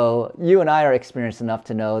so you and I are experienced enough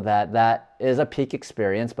to know that that is a peak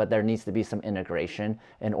experience, but there needs to be some integration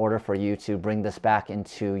in order for you to bring this back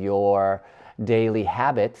into your daily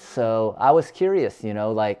habits. So I was curious,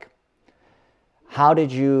 like, how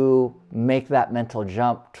did you make that mental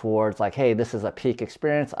jump towards like, hey, this is a peak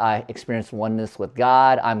experience, I experienced oneness with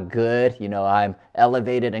God, I'm good, I'm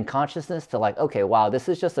elevated in consciousness, to like, okay, wow, this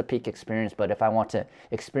is just a peak experience, but if I want to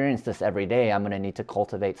experience this every day, I'm going to need to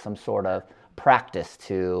cultivate some sort of practice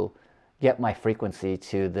to get my frequency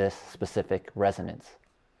to this specific resonance?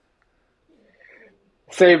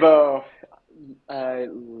 Seibo, I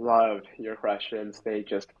love your questions. They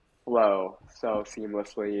just flow so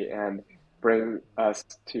seamlessly and bring us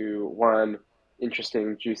to one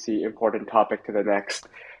interesting, juicy, important topic to the next.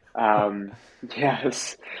 Um,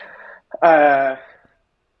 yes. Uh,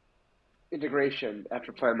 Integration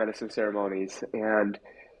after plant medicine ceremonies and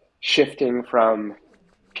shifting from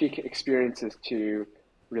peak experiences to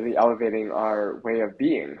really elevating our way of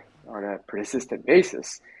being on a persistent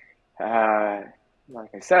basis. Uh, like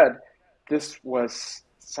I said, this was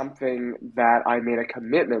something that I made a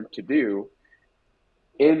commitment to do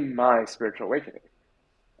in my spiritual awakening.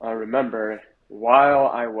 I remember while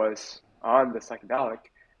I was on the psychedelic,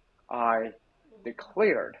 I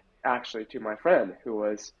declared actually to my friend I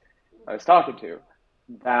was talking to,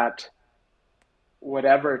 that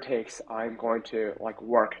whatever it takes, I'm going to like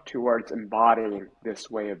work towards embodying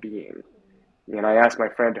this way of being. And I asked my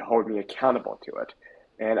friend to hold me accountable to it.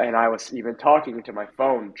 And I was even talking to my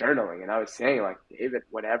phone, journaling, and I was saying like, David,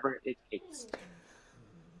 whatever it takes,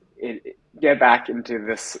 get back into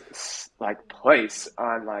this like place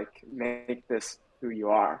on like make this who you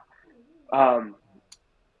are. Um,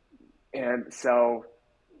 and so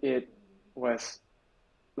it was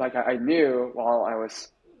like I knew while I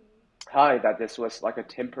was high that this was like a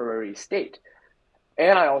temporary state.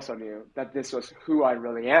 And I also knew that this was who I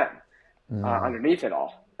really am underneath it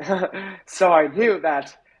all. So I knew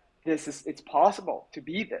that it's possible to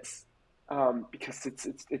be this, because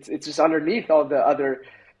it's just underneath all the other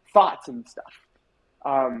thoughts and stuff,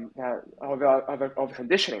 all the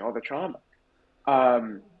conditioning, all the trauma.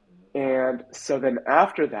 Um, and so then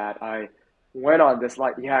after that, I went on this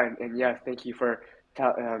like, yeah, and yeah, thank you for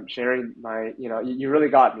sharing my, you really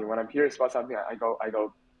got me. When I'm curious about something, I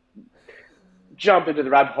go jump into the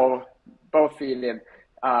rabbit hole, both feet in.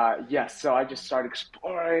 Yes, so I just started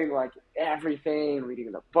exploring like everything,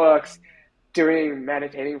 reading the books, doing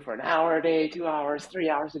meditating for an hour a day, 2 hours, 3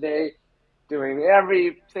 hours a day, doing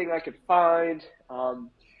everything I could find.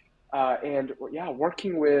 And yeah,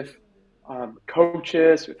 working with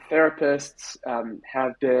coaches, with therapists,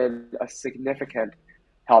 have been a significant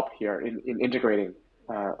help here in integrating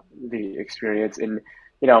the experience in,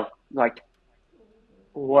 like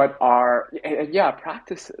what are, and yeah,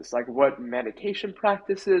 practices, like what meditation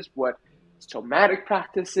practices, what somatic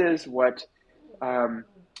practices, what, um,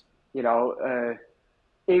 you know, uh,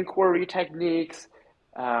 inquiry techniques,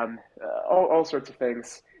 all sorts of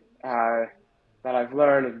things uh, that I've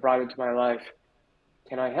learned and brought into my life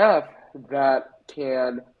can I have that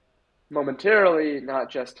can momentarily not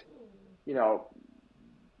just, you know,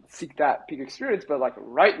 seek that peak experience, but like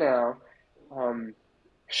right now, um,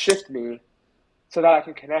 shift me so that I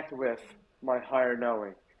can connect with my higher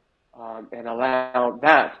knowing, and allow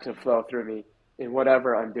that to flow through me in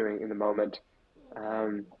whatever I'm doing in the moment.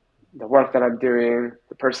 Um, the work that I'm doing,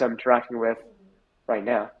 the person I'm interacting with right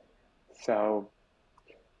now. So,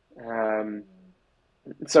 um,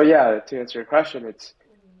 so yeah, to answer your question, it's,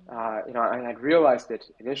 I had realized it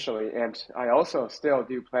initially, and I also still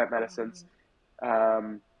do plant medicines,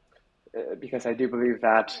 um, because I do believe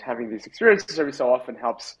that having these experiences every so often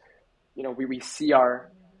helps. We see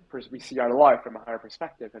our life from a higher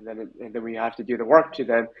perspective, and then we have to do the work to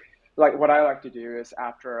then, like what I like to do is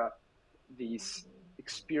after these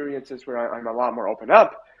experiences where I'm a lot more open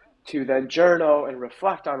up, to then journal and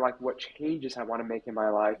reflect on like what changes I want to make in my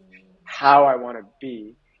life, how I want to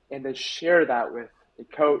be, and then share that with a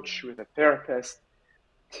coach, with a therapist,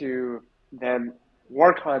 to then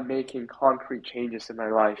work on making concrete changes in my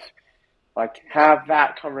life. Like have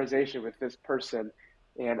that conversation with this person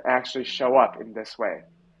and actually show up in this way.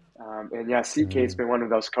 And yeah, CK has been one of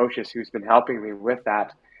those coaches who's been helping me with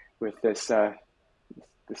that, with this the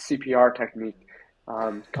CPR technique,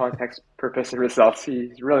 context, purpose, and results.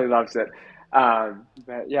 He really loves it.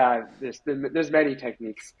 But yeah, there's many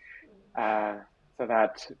techniques so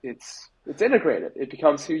that it's integrated. It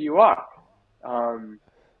becomes who you are. Um,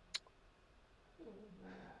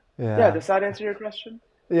 yeah, Yeah. does that answer your question?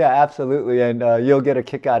 Yeah, absolutely. And you'll get a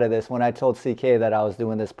kick out of this. When I told CK that I was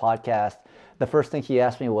doing this podcast, the first thing he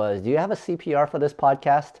asked me was, "Do you have a CPR for this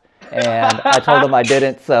podcast?" And I told him I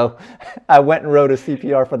didn't. So I went and wrote a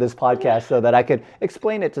CPR for this podcast so that I could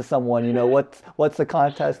explain it to someone, what's the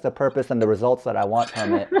context, the purpose, and the results that I want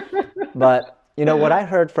from it. But, what I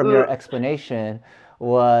heard from your explanation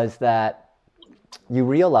was that you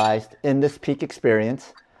realized in this peak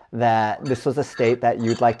experience that this was a state that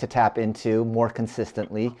you'd like to tap into more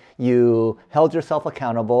consistently. You held yourself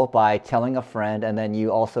accountable by telling a friend, and then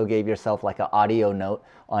you also gave yourself like an audio note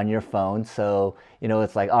on your phone. So,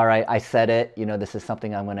 it's like, all right, I said it, this is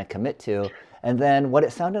something I'm going to commit to. And then what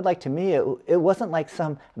it sounded like to me, it wasn't like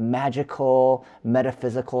some magical,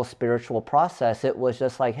 metaphysical, spiritual process. It was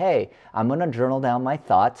just like, hey, I'm going to journal down my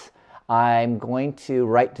thoughts. I'm going to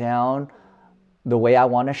write down the way I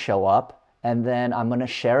want to show up, and then I'm going to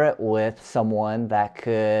share it with someone that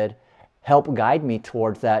could help guide me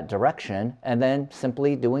towards that direction, and then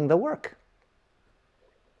simply doing the work.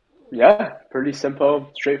 Yeah, pretty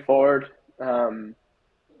simple, straightforward.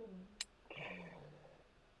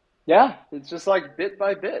 Yeah, it's just like bit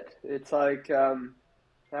by bit. It's like,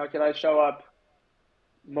 how can I show up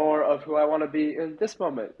more of who I want to be in this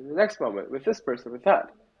moment, in the next moment, with this person, with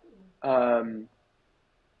that? Um,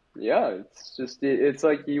 yeah, it's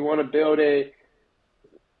like you want to build a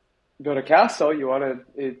castle. You want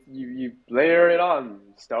to you layer it on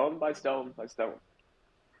stone by stone by stone.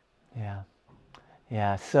 Yeah.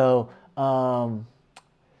 Yeah. So,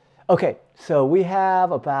 okay. So we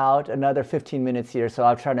have about another 15 minutes here. So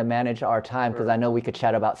I'm trying to manage our time because I know we could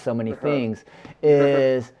chat about so many things.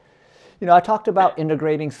 Is, I talked about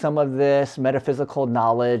integrating some of this metaphysical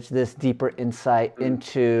knowledge, this deeper insight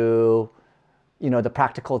into, the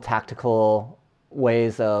practical, tactical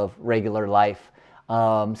ways of regular life.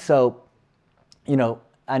 So,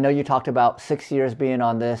 I know you talked about 6 years being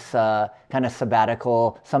on this kind of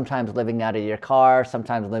sabbatical, sometimes living out of your car,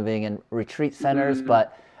 sometimes living in retreat centers. Mm-hmm.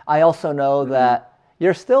 But I also know Mm-hmm. that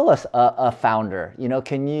you're still a founder.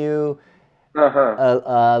 Can you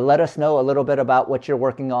Uh-huh. let us know a little bit about what you're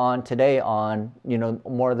working on today on,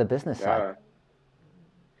 more of the business side?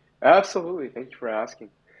 Yeah, absolutely. Thank you for asking.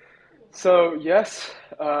 So yes,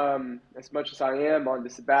 as much as I am on the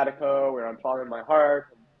sabbatical where I'm following my heart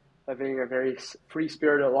and living a very free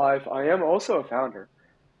spirited life, I am also a founder.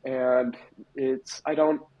 And it's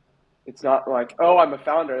not like, oh, I'm a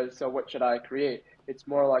founder, so what should I create? It's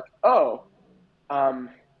more like, oh, um,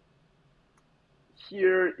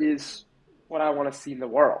 here is what I want to see in the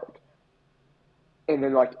world. And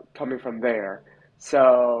then like coming from there.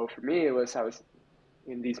 So for me, I was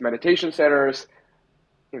in these meditation centers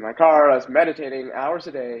in my car. I was meditating hours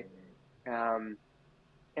a day, um,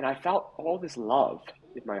 and I felt all this love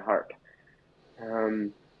in my heart,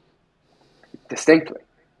 um, distinctly.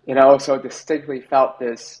 And I also distinctly felt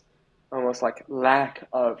this almost like lack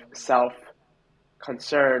of self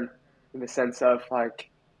concern in the sense of like,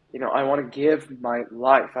 I want to give my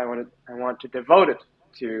life. I want to devote it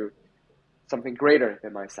to something greater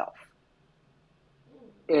than myself.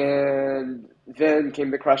 And then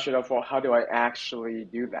came the question of, well, how do I actually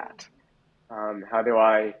do that? How do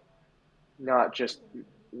I not just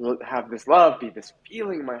have this love be this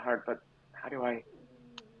feeling in my heart, but how do I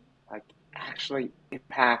like actually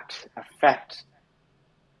impact, affect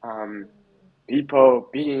um, people,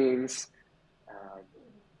 beings, um,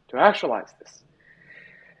 to actualize this?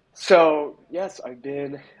 So yes, I've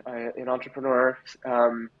been an entrepreneur.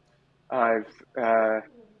 I've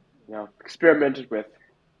experimented with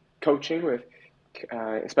coaching with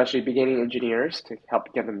especially beginning engineers to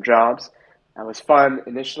help get them jobs. That was fun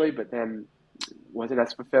initially, but then wasn't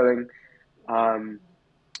as fulfilling. Um,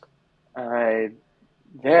 I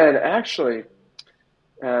then actually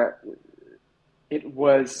uh,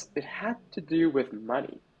 it had to do with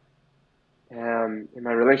money, in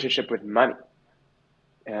my relationship with money.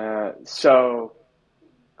 So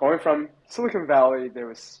going from Silicon Valley, there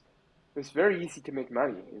was was very easy to make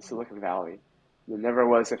money in Silicon Valley. It never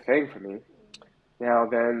was a thing for me. Now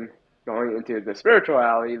then, going into the spiritual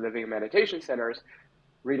alley, living in meditation centers,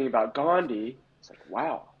 reading about Gandhi, it's like,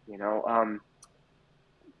 wow,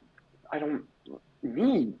 I don't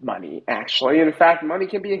need money actually. In fact, money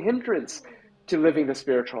can be a hindrance to living the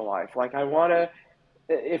spiritual life. Like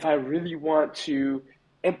if I really want to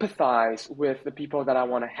empathize with the people that I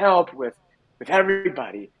want to help with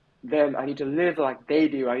everybody, then I need to live like they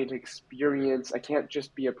do. I need to experience. I can't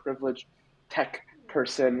just be a privileged tech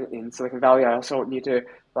person in Silicon Valley. I also need to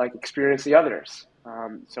like experience the others.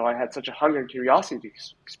 So I had such a hunger and curiosity to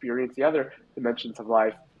experience the other dimensions of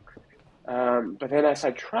life. But then as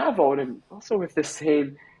I traveled, and also with the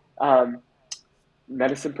same um,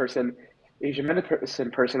 medicine person, Asian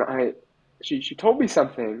medicine person, she told me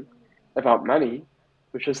something about money,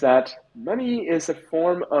 which is that money is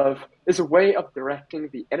a way of directing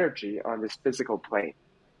the energy on this physical plane.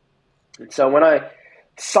 And so when I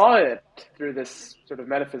saw it through this sort of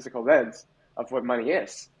metaphysical lens of what money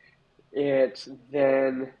is, it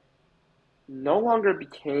then no longer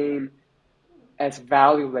became as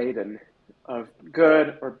value laden of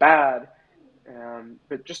good or bad,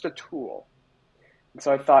 but just a tool. And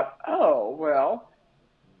so I thought, oh, well,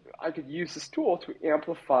 I could use this tool to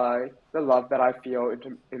amplify the love that I feel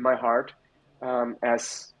in my heart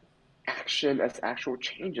as action, as actual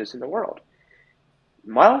changes in the world.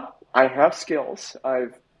 Well, I have skills.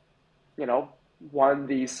 I've, won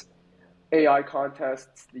these AI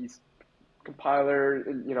contests, these compiler,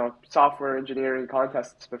 software engineering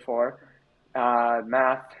contests before.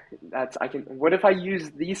 Math. What if I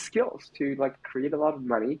use these skills to like create a lot of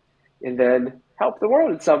money and then help the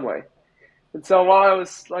world in some way? And so while I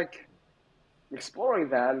was like exploring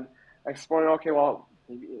that, and exploring, okay, well,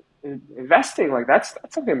 maybe investing, like that's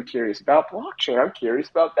something I'm curious about. Blockchain, I'm curious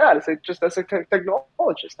about that. It's like just as a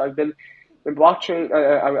technologist, I've been in blockchain.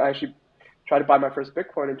 I actually tried to buy my first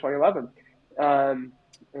Bitcoin in 2011, and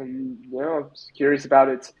I was curious about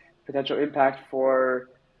its potential impact for,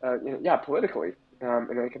 yeah, politically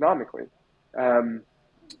and economically. Um,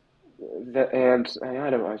 I was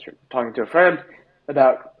talking to a friend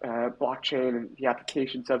about blockchain and the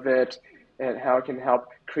applications of it and how it can help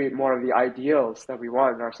create more of the ideals that we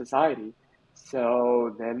want in our society.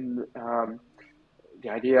 So then the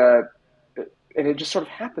idea, and it just sort of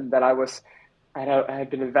happened that I had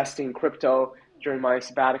been investing in crypto during my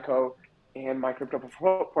sabbatical, and my crypto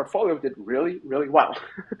portfolio did really, really well.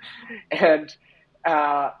 And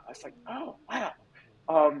I was like, oh, wow.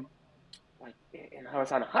 Um, and I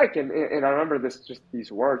was on a hike, and I remember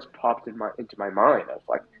these words popped into my mind of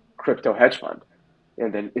like crypto hedge fund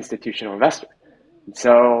and then institutional investor. And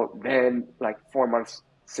so then like 4 months,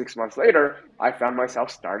 6 months later, I found myself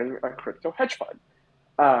starting a crypto hedge fund.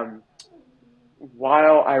 Um,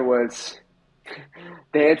 while I was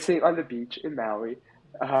dancing on the beach in Maui,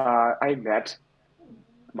 I met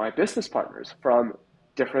my business partners from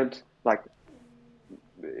different like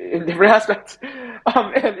in different aspects.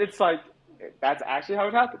 And it's like that's actually how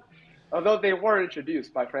it happened. Although they were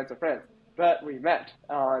introduced by friends of friends, but we met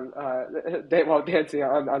on while dancing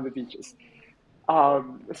on the beaches.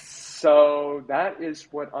 So that is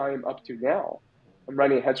what I'm up to now. I'm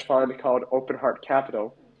running a hedge fund called Open Heart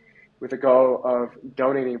Capital with a goal of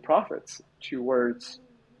donating profits towards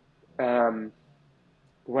um,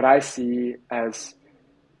 what I see as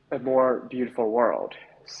a more beautiful world.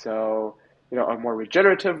 So, a more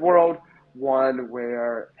regenerative world, one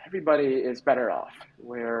where everybody is better off,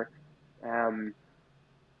 where um,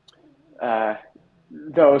 uh,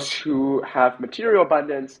 those who have material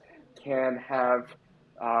abundance can have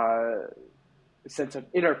a sense of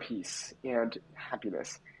inner peace and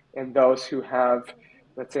happiness, and those who have,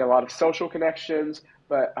 let's say, a lot of social connections,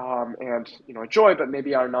 but and joy, but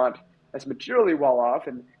maybe are not as materially well off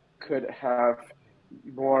and could have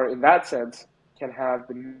more in that sense, can have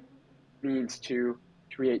the means to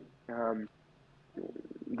create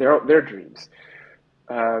their dreams,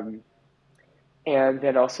 um, and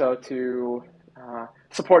then also to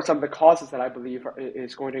support some of the causes that I believe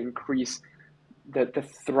is going to increase the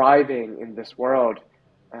thriving in this world.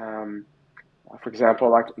 Um, for example,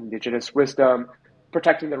 like indigenous wisdom,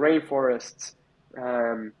 protecting the rainforests,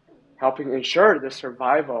 um, helping ensure the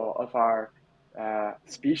survival of our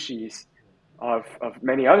species, of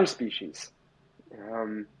many other species.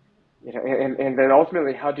 Um, and then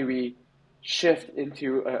ultimately, how do we shift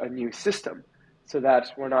into a new system so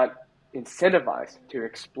that we're not incentivized to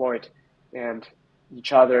exploit and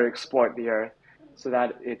each other exploit the earth, so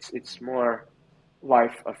that it's more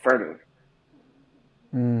life affirming.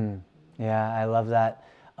 Yeah, I love that.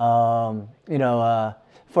 Um, you know, uh,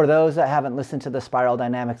 For those that haven't listened to the Spiral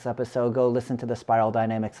Dynamics episode, go listen to the Spiral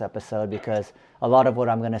Dynamics episode, because a lot of what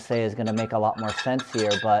I'm going to say is going to make a lot more sense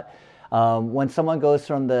here. But when someone goes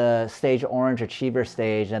from the stage orange achiever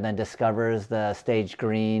stage and then discovers the stage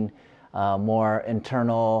green, more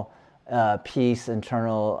internal peace,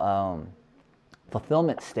 internal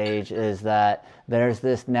fulfillment stage, is that there's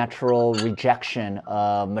this natural rejection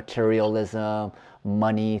of materialism,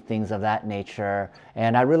 money, things of that nature.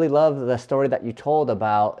 And I really love the story that you told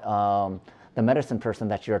about the medicine person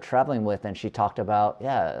that you're traveling with, and she talked about,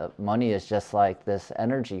 yeah, money is just like this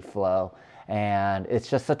energy flow, and it's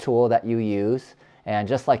just a tool that you use. And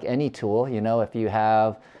just like any tool, you know, if you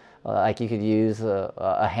have like, you could use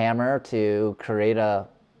a hammer to create a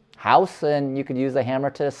house, and you could use a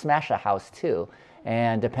hammer to smash a house too.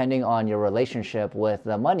 And depending on your relationship with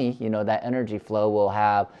the money, you know, that energy flow will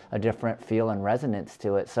have a different feel and resonance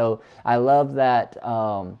to it. So I love that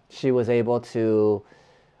she was able to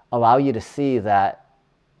allow you to see that,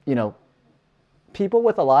 you know, people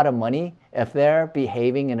with a lot of money, if they're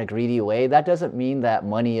behaving in a greedy way, that doesn't mean that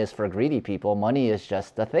money is for greedy people. Money is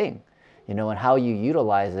just a thing, you know, and how you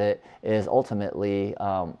utilize it is ultimately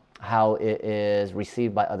how it is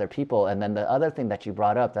received by other people. And then the other thing that you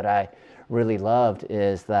brought up that I really loved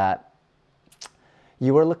is that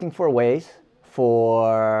you were looking for ways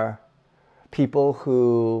for people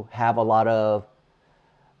who have a lot of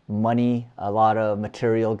money, a lot of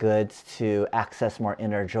material goods, to access more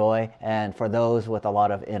inner joy, and for those with a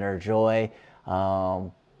lot of inner joy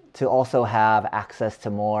to also have access to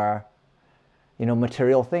more, you know,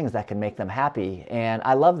 material things that can make them happy. And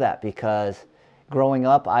I love that, because growing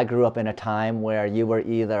up, I grew up in a time where you were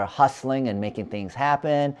either hustling and making things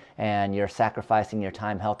happen, and you're sacrificing your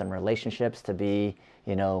time, health, and relationships to be,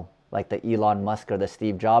 you know, like the Elon Musk or the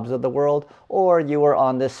Steve Jobs of the world, or you were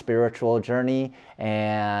on this spiritual journey,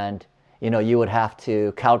 and, you know, you would have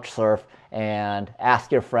to couch surf and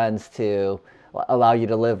ask your friends to allow you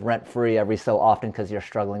to live rent-free every so often because you're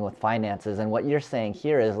struggling with finances. And what you're saying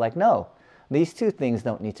here is like, no, these two things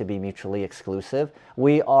don't need to be mutually exclusive.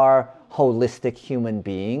 We are holistic human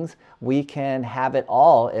beings. We can have it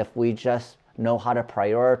all if we just know how to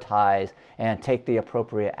prioritize and take the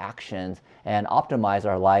appropriate actions and optimize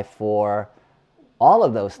our life for all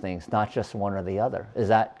of those things, not just one or the other. Is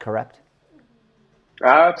that correct?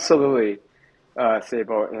 Absolutely,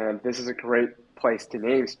 Seibo. And this is a great place to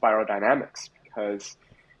name spiral dynamics because,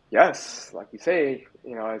 yes, like you say,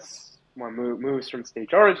 you know, as one moves from stage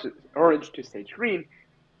orange to stage green,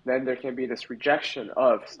 then there can be this rejection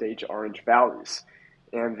of stage orange values.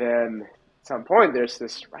 And then at some point, there's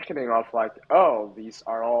this reckoning of like, oh, these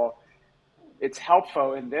are all, it's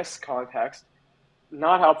helpful in this context,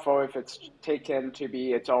 not helpful if it's taken to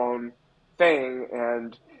be its own thing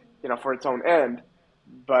and, you know, for its own end.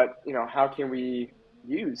 But, you know, how can we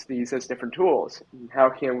use these as different tools? How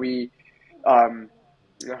can we, you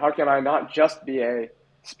know, how can I not just be a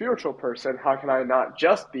spiritual person? How can I not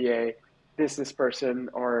just be a business person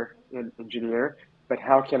or an engineer, but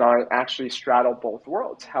how can I actually straddle both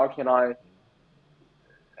worlds? How can I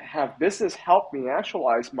have business help me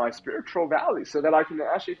actualize my spiritual values so that I can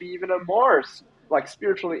actually be even a more like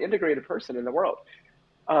spiritually integrated person in the world?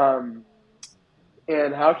 And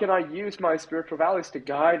how can I use my spiritual values to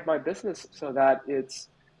guide my business so that it's,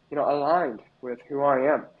 you know, aligned with who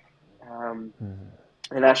I am?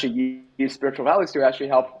 And actually use spiritual values to actually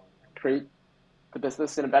help create the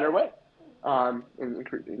business in a better way, and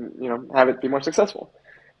you know, have it be more successful.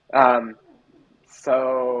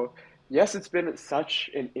 So yes, it's been such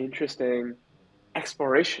an interesting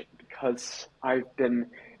exploration because I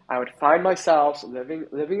would find myself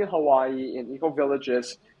living in Hawaii in eco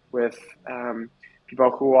villages with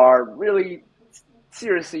people who are really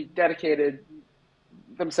seriously dedicated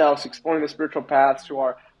themselves to exploring the spiritual paths, who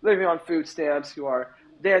are living on food stamps, who are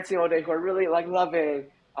dancing all day, who are really like loving,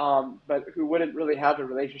 but who wouldn't really have a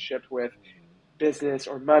relationship with business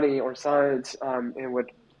or money or science, and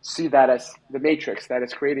would see that as the matrix that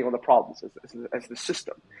is creating all the problems, as the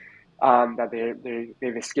system that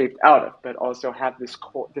they've escaped out of, but also have this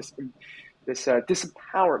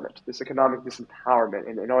disempowerment, this economic disempowerment,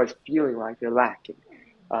 and always feeling like they're lacking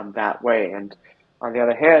that way. And on the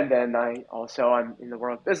other hand, then I'm in the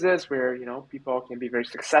world of business where, you know, people can be very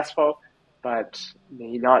successful, but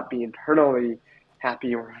may not be internally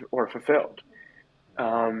happy or fulfilled.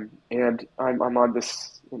 And I'm on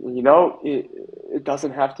this, you know, it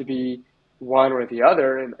doesn't have to be one or the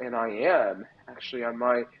other. And I am actually on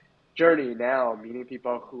my journey now, meeting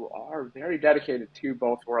people who are very dedicated to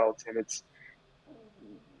both worlds. And it's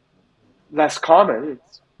less common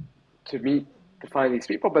to find these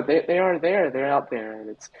people, but they are there, they're out there. And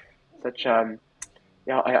it's such,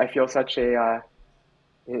 I feel such an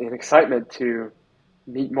excitement to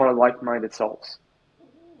meet more like-minded souls.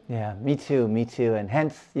 Yeah, me too, me too. And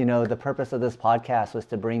hence, the purpose of this podcast was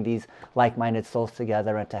to bring these like-minded souls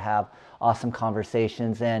together and to have awesome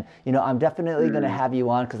conversations. And, I'm definitely going to have you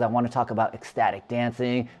on because I want to talk about ecstatic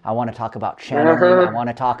dancing. I want to talk about channeling. I want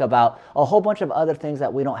to talk about a whole bunch of other things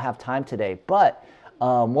that we don't have time today. But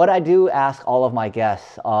what I do ask all of my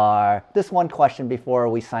guests are this one question before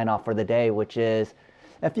we sign off for the day, which is,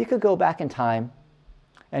 if you could go back in time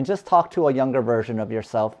and just talk to a younger version of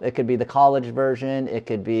yourself. It could be the college version. It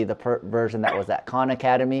could be the version that was at Khan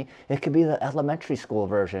Academy. It could be the elementary school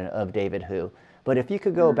version of David Hu. But if you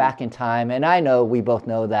could go back in time, and I know we both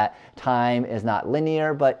know that time is not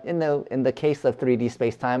linear, but in the case of 3D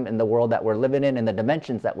space-time, in the world that we're living in, the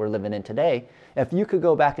dimensions that we're living in today, if you could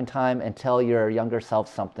go back in time and tell your younger self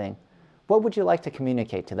something, what would you like to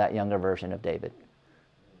communicate to that younger version of David?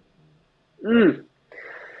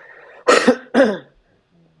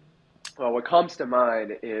 Well, what comes to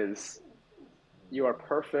mind is you are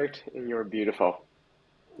perfect and you're beautiful.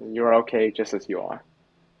 You're okay just as you are.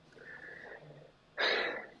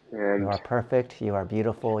 And you are perfect, you are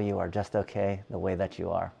beautiful, you are just okay the way that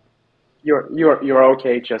you are. You're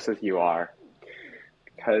okay just as you are.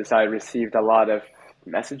 Because I received a lot of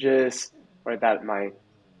messages or that my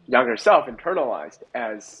younger self internalized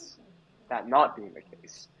as that not being the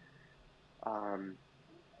case.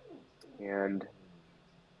 And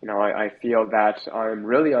I feel that I'm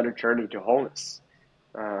really on a journey to wholeness,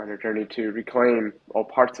 on a journey to reclaim all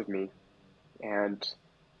parts of me, and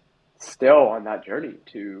still on that journey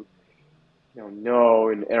to, know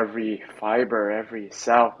in every fiber, every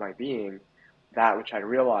cell of my being, that which I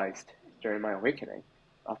realized during my awakening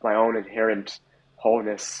of my own inherent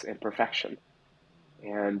wholeness and perfection.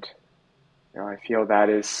 And, I feel that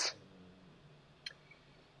is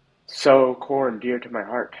so core and dear to my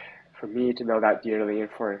heart, for me to know that dearly and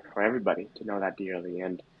for everybody to know that dearly.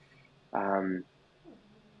 And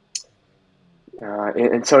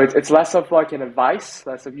so it's less of like an advice,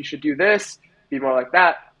 less of you should do this, be more like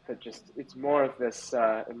that, but just it's more of this,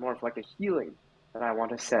 and more of like a healing that I want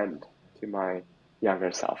to send to my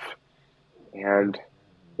younger self. And,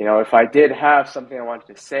 if I did have something I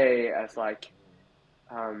wanted to say as like,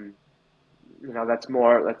 that's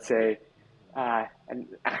more, let's say, an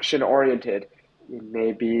action oriented, it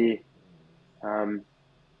may be,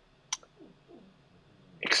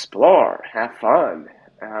 explore, have fun.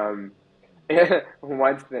 One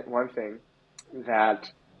thing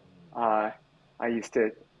that I used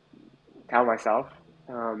to tell myself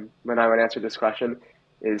when I would answer this question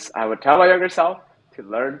is I would tell my younger self to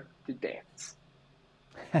learn to dance.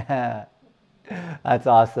 That's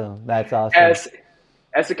awesome. That's awesome.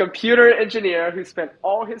 As a computer engineer who spent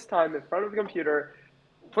all his time in front of the computer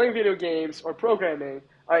playing video games or programming,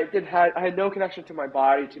 I had no connection to my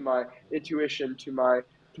body, to my intuition, to my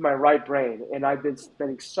right brain, and I've been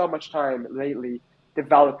spending so much time lately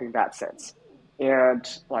developing that sense. And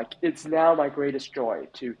like it's now my greatest joy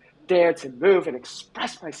to dance and move and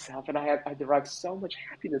express myself, and I derive so much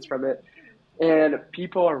happiness from it. And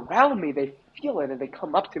people around me, they feel it, and they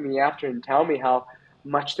come up to me after and tell me how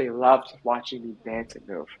much they loved watching me dance and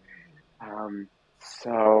move.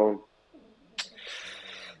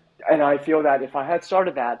 And I feel that if I had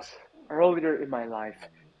started that earlier in my life,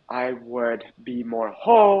 I would be more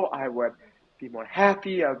whole, I would be more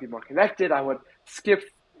happy, I would be more connected, I would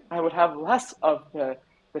have less of the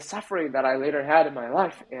suffering that I later had in my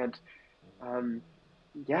life, and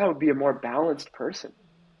I would be a more balanced person.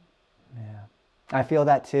 Yeah, I feel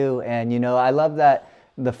that too. And I love that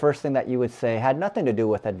the first thing that you would say had nothing to do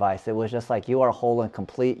with advice. It was just like, you are whole and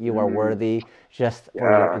complete, you are worthy just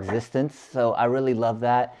for your existence. So I really love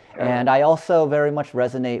that. And I also very much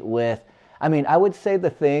resonate with, I would say the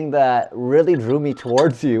thing that really drew me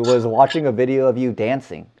towards you was watching a video of you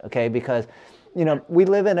dancing, okay? Because, we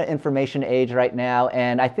live in an information age right now,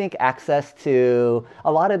 and I think access to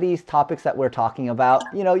a lot of these topics that we're talking about,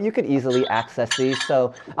 you could easily access these.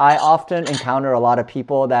 So I often encounter a lot of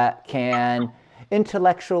people that can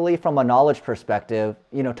intellectually, from a knowledge perspective,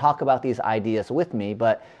 talk about these ideas with me,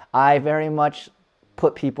 but I very much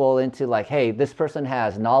put people into like, hey, this person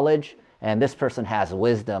has knowledge and this person has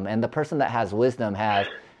wisdom, and the person that has wisdom has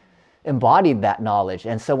embodied that knowledge.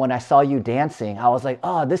 And so when I saw you dancing, I was like,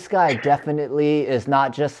 oh, this guy definitely is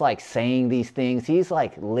not just like saying these things. He's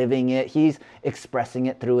like living it. He's expressing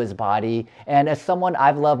it through his body. And as someone,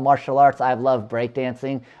 I've loved martial arts. I've loved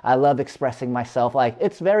breakdancing. I love expressing myself. Like,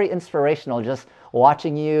 it's very inspirational just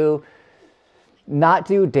watching you not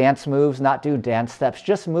do dance moves, not do dance steps,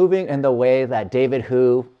 just moving in the way that David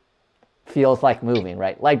Hu feels like moving,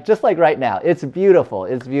 right? Like just like right now. It's beautiful.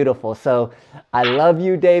 It's beautiful. So I love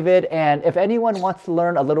you, David. And if anyone wants to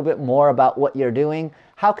learn a little bit more about what you're doing,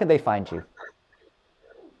 how can they find you?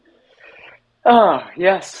 Oh,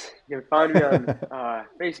 yes. You can find me on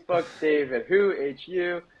Facebook, David Hu,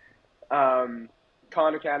 Hu. Khan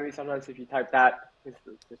Academy, sometimes if you type that, there's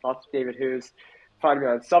lots of David Hu's. Find me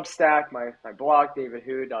on Substack, my blog,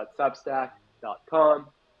 davidhu.substack.com.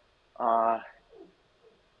 Uh,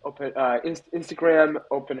 Instagram,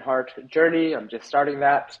 Open Heart Journey. I'm just starting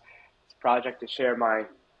that. It's a project to share my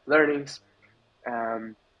learnings.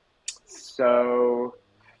 Um, so,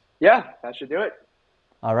 yeah, that should do it.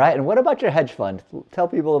 All right. And what about your hedge fund? Tell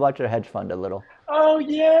people about your hedge fund a little. Oh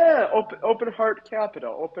yeah, Open Heart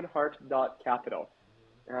Capital, openheart.capital.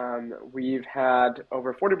 We've had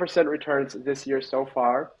over 40% returns this year so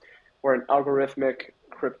far. We're an algorithmic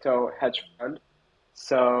crypto hedge fund,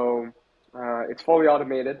 so it's fully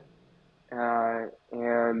automated,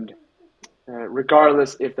 and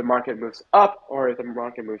regardless if the market moves up or if the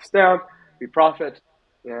market moves down, we profit.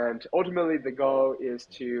 And ultimately, the goal is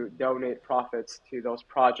to donate profits to those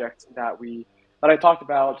projects that I talked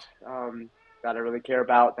about, that I really care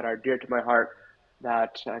about, that are dear to my heart,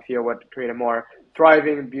 that I feel would create a more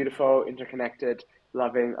thriving, beautiful, interconnected,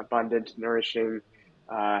 loving, abundant, nourishing,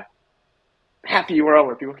 happy world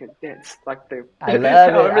where people can dance like they I love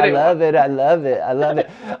it. however I they want. love it. I love it. I love it.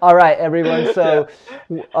 All right, everyone. So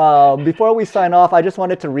before we sign off, I just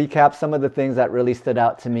wanted to recap some of the things that really stood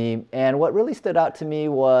out to me. And what really stood out to me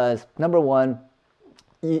was, number one,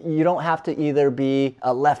 you don't have to either be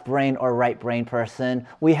a left brain or right brain person.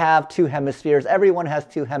 We have two hemispheres. Everyone has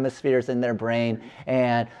two hemispheres in their brain.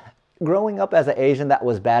 And growing up as an Asian that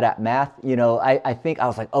was bad at math, I think I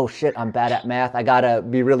was like, oh shit, I'm bad at math. I gotta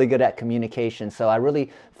be really good at communication. So I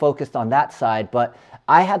really focused on that side. But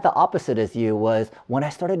I had the opposite as you was when I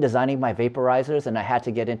started designing my vaporizers and I had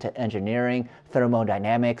to get into engineering,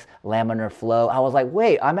 thermodynamics, laminar flow. I was like,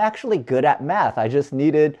 wait, I'm actually good at math. I just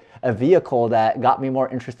needed a vehicle that got me more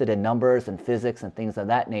interested in numbers and physics and things of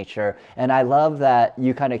that nature. And I love that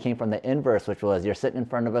you kind of came from the inverse, which was you're sitting in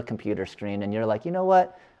front of a computer screen and you're like, you know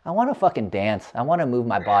what? I want to fucking dance. I want to move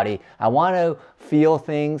my body. I want to feel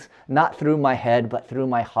things, not through my head, but through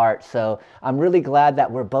my heart. So I'm really glad that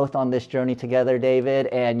we're both on this journey together, David.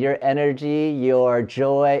 And your energy, your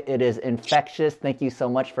joy, it is infectious. Thank you so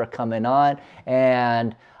much for coming on.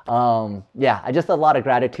 And yeah, I just a lot of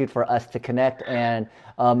gratitude for us to connect. And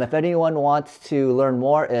if anyone wants to learn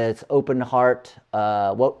more, it's Open Heart.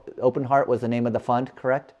 Open Heart was the name of the fund,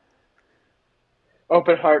 correct?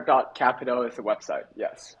 Openheart.capital is the website,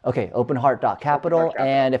 yes. Okay, openheart.capital. Openheart Capital.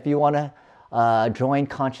 And if you want to join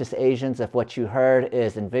Conscious Asians, if what you heard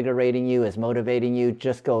is invigorating you, is motivating you,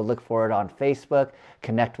 just go look for it on Facebook,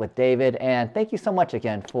 connect with David. And thank you so much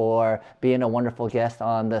again for being a wonderful guest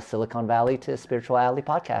on the Silicon Valley to Spirituality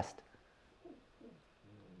podcast.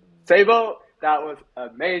 Seibo, that was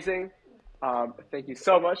amazing. Thank you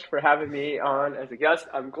so much for having me on as a guest.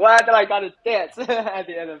 I'm glad that I got to dance at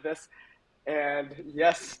the end of this. And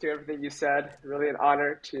yes, to everything you said, really an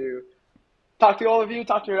honor to talk to all of you,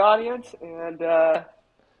 talk to your audience, and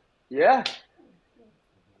yeah.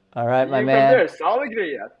 All right, my You from man. there,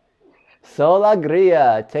 Salagria.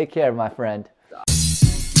 Solagria. Take care, my friend.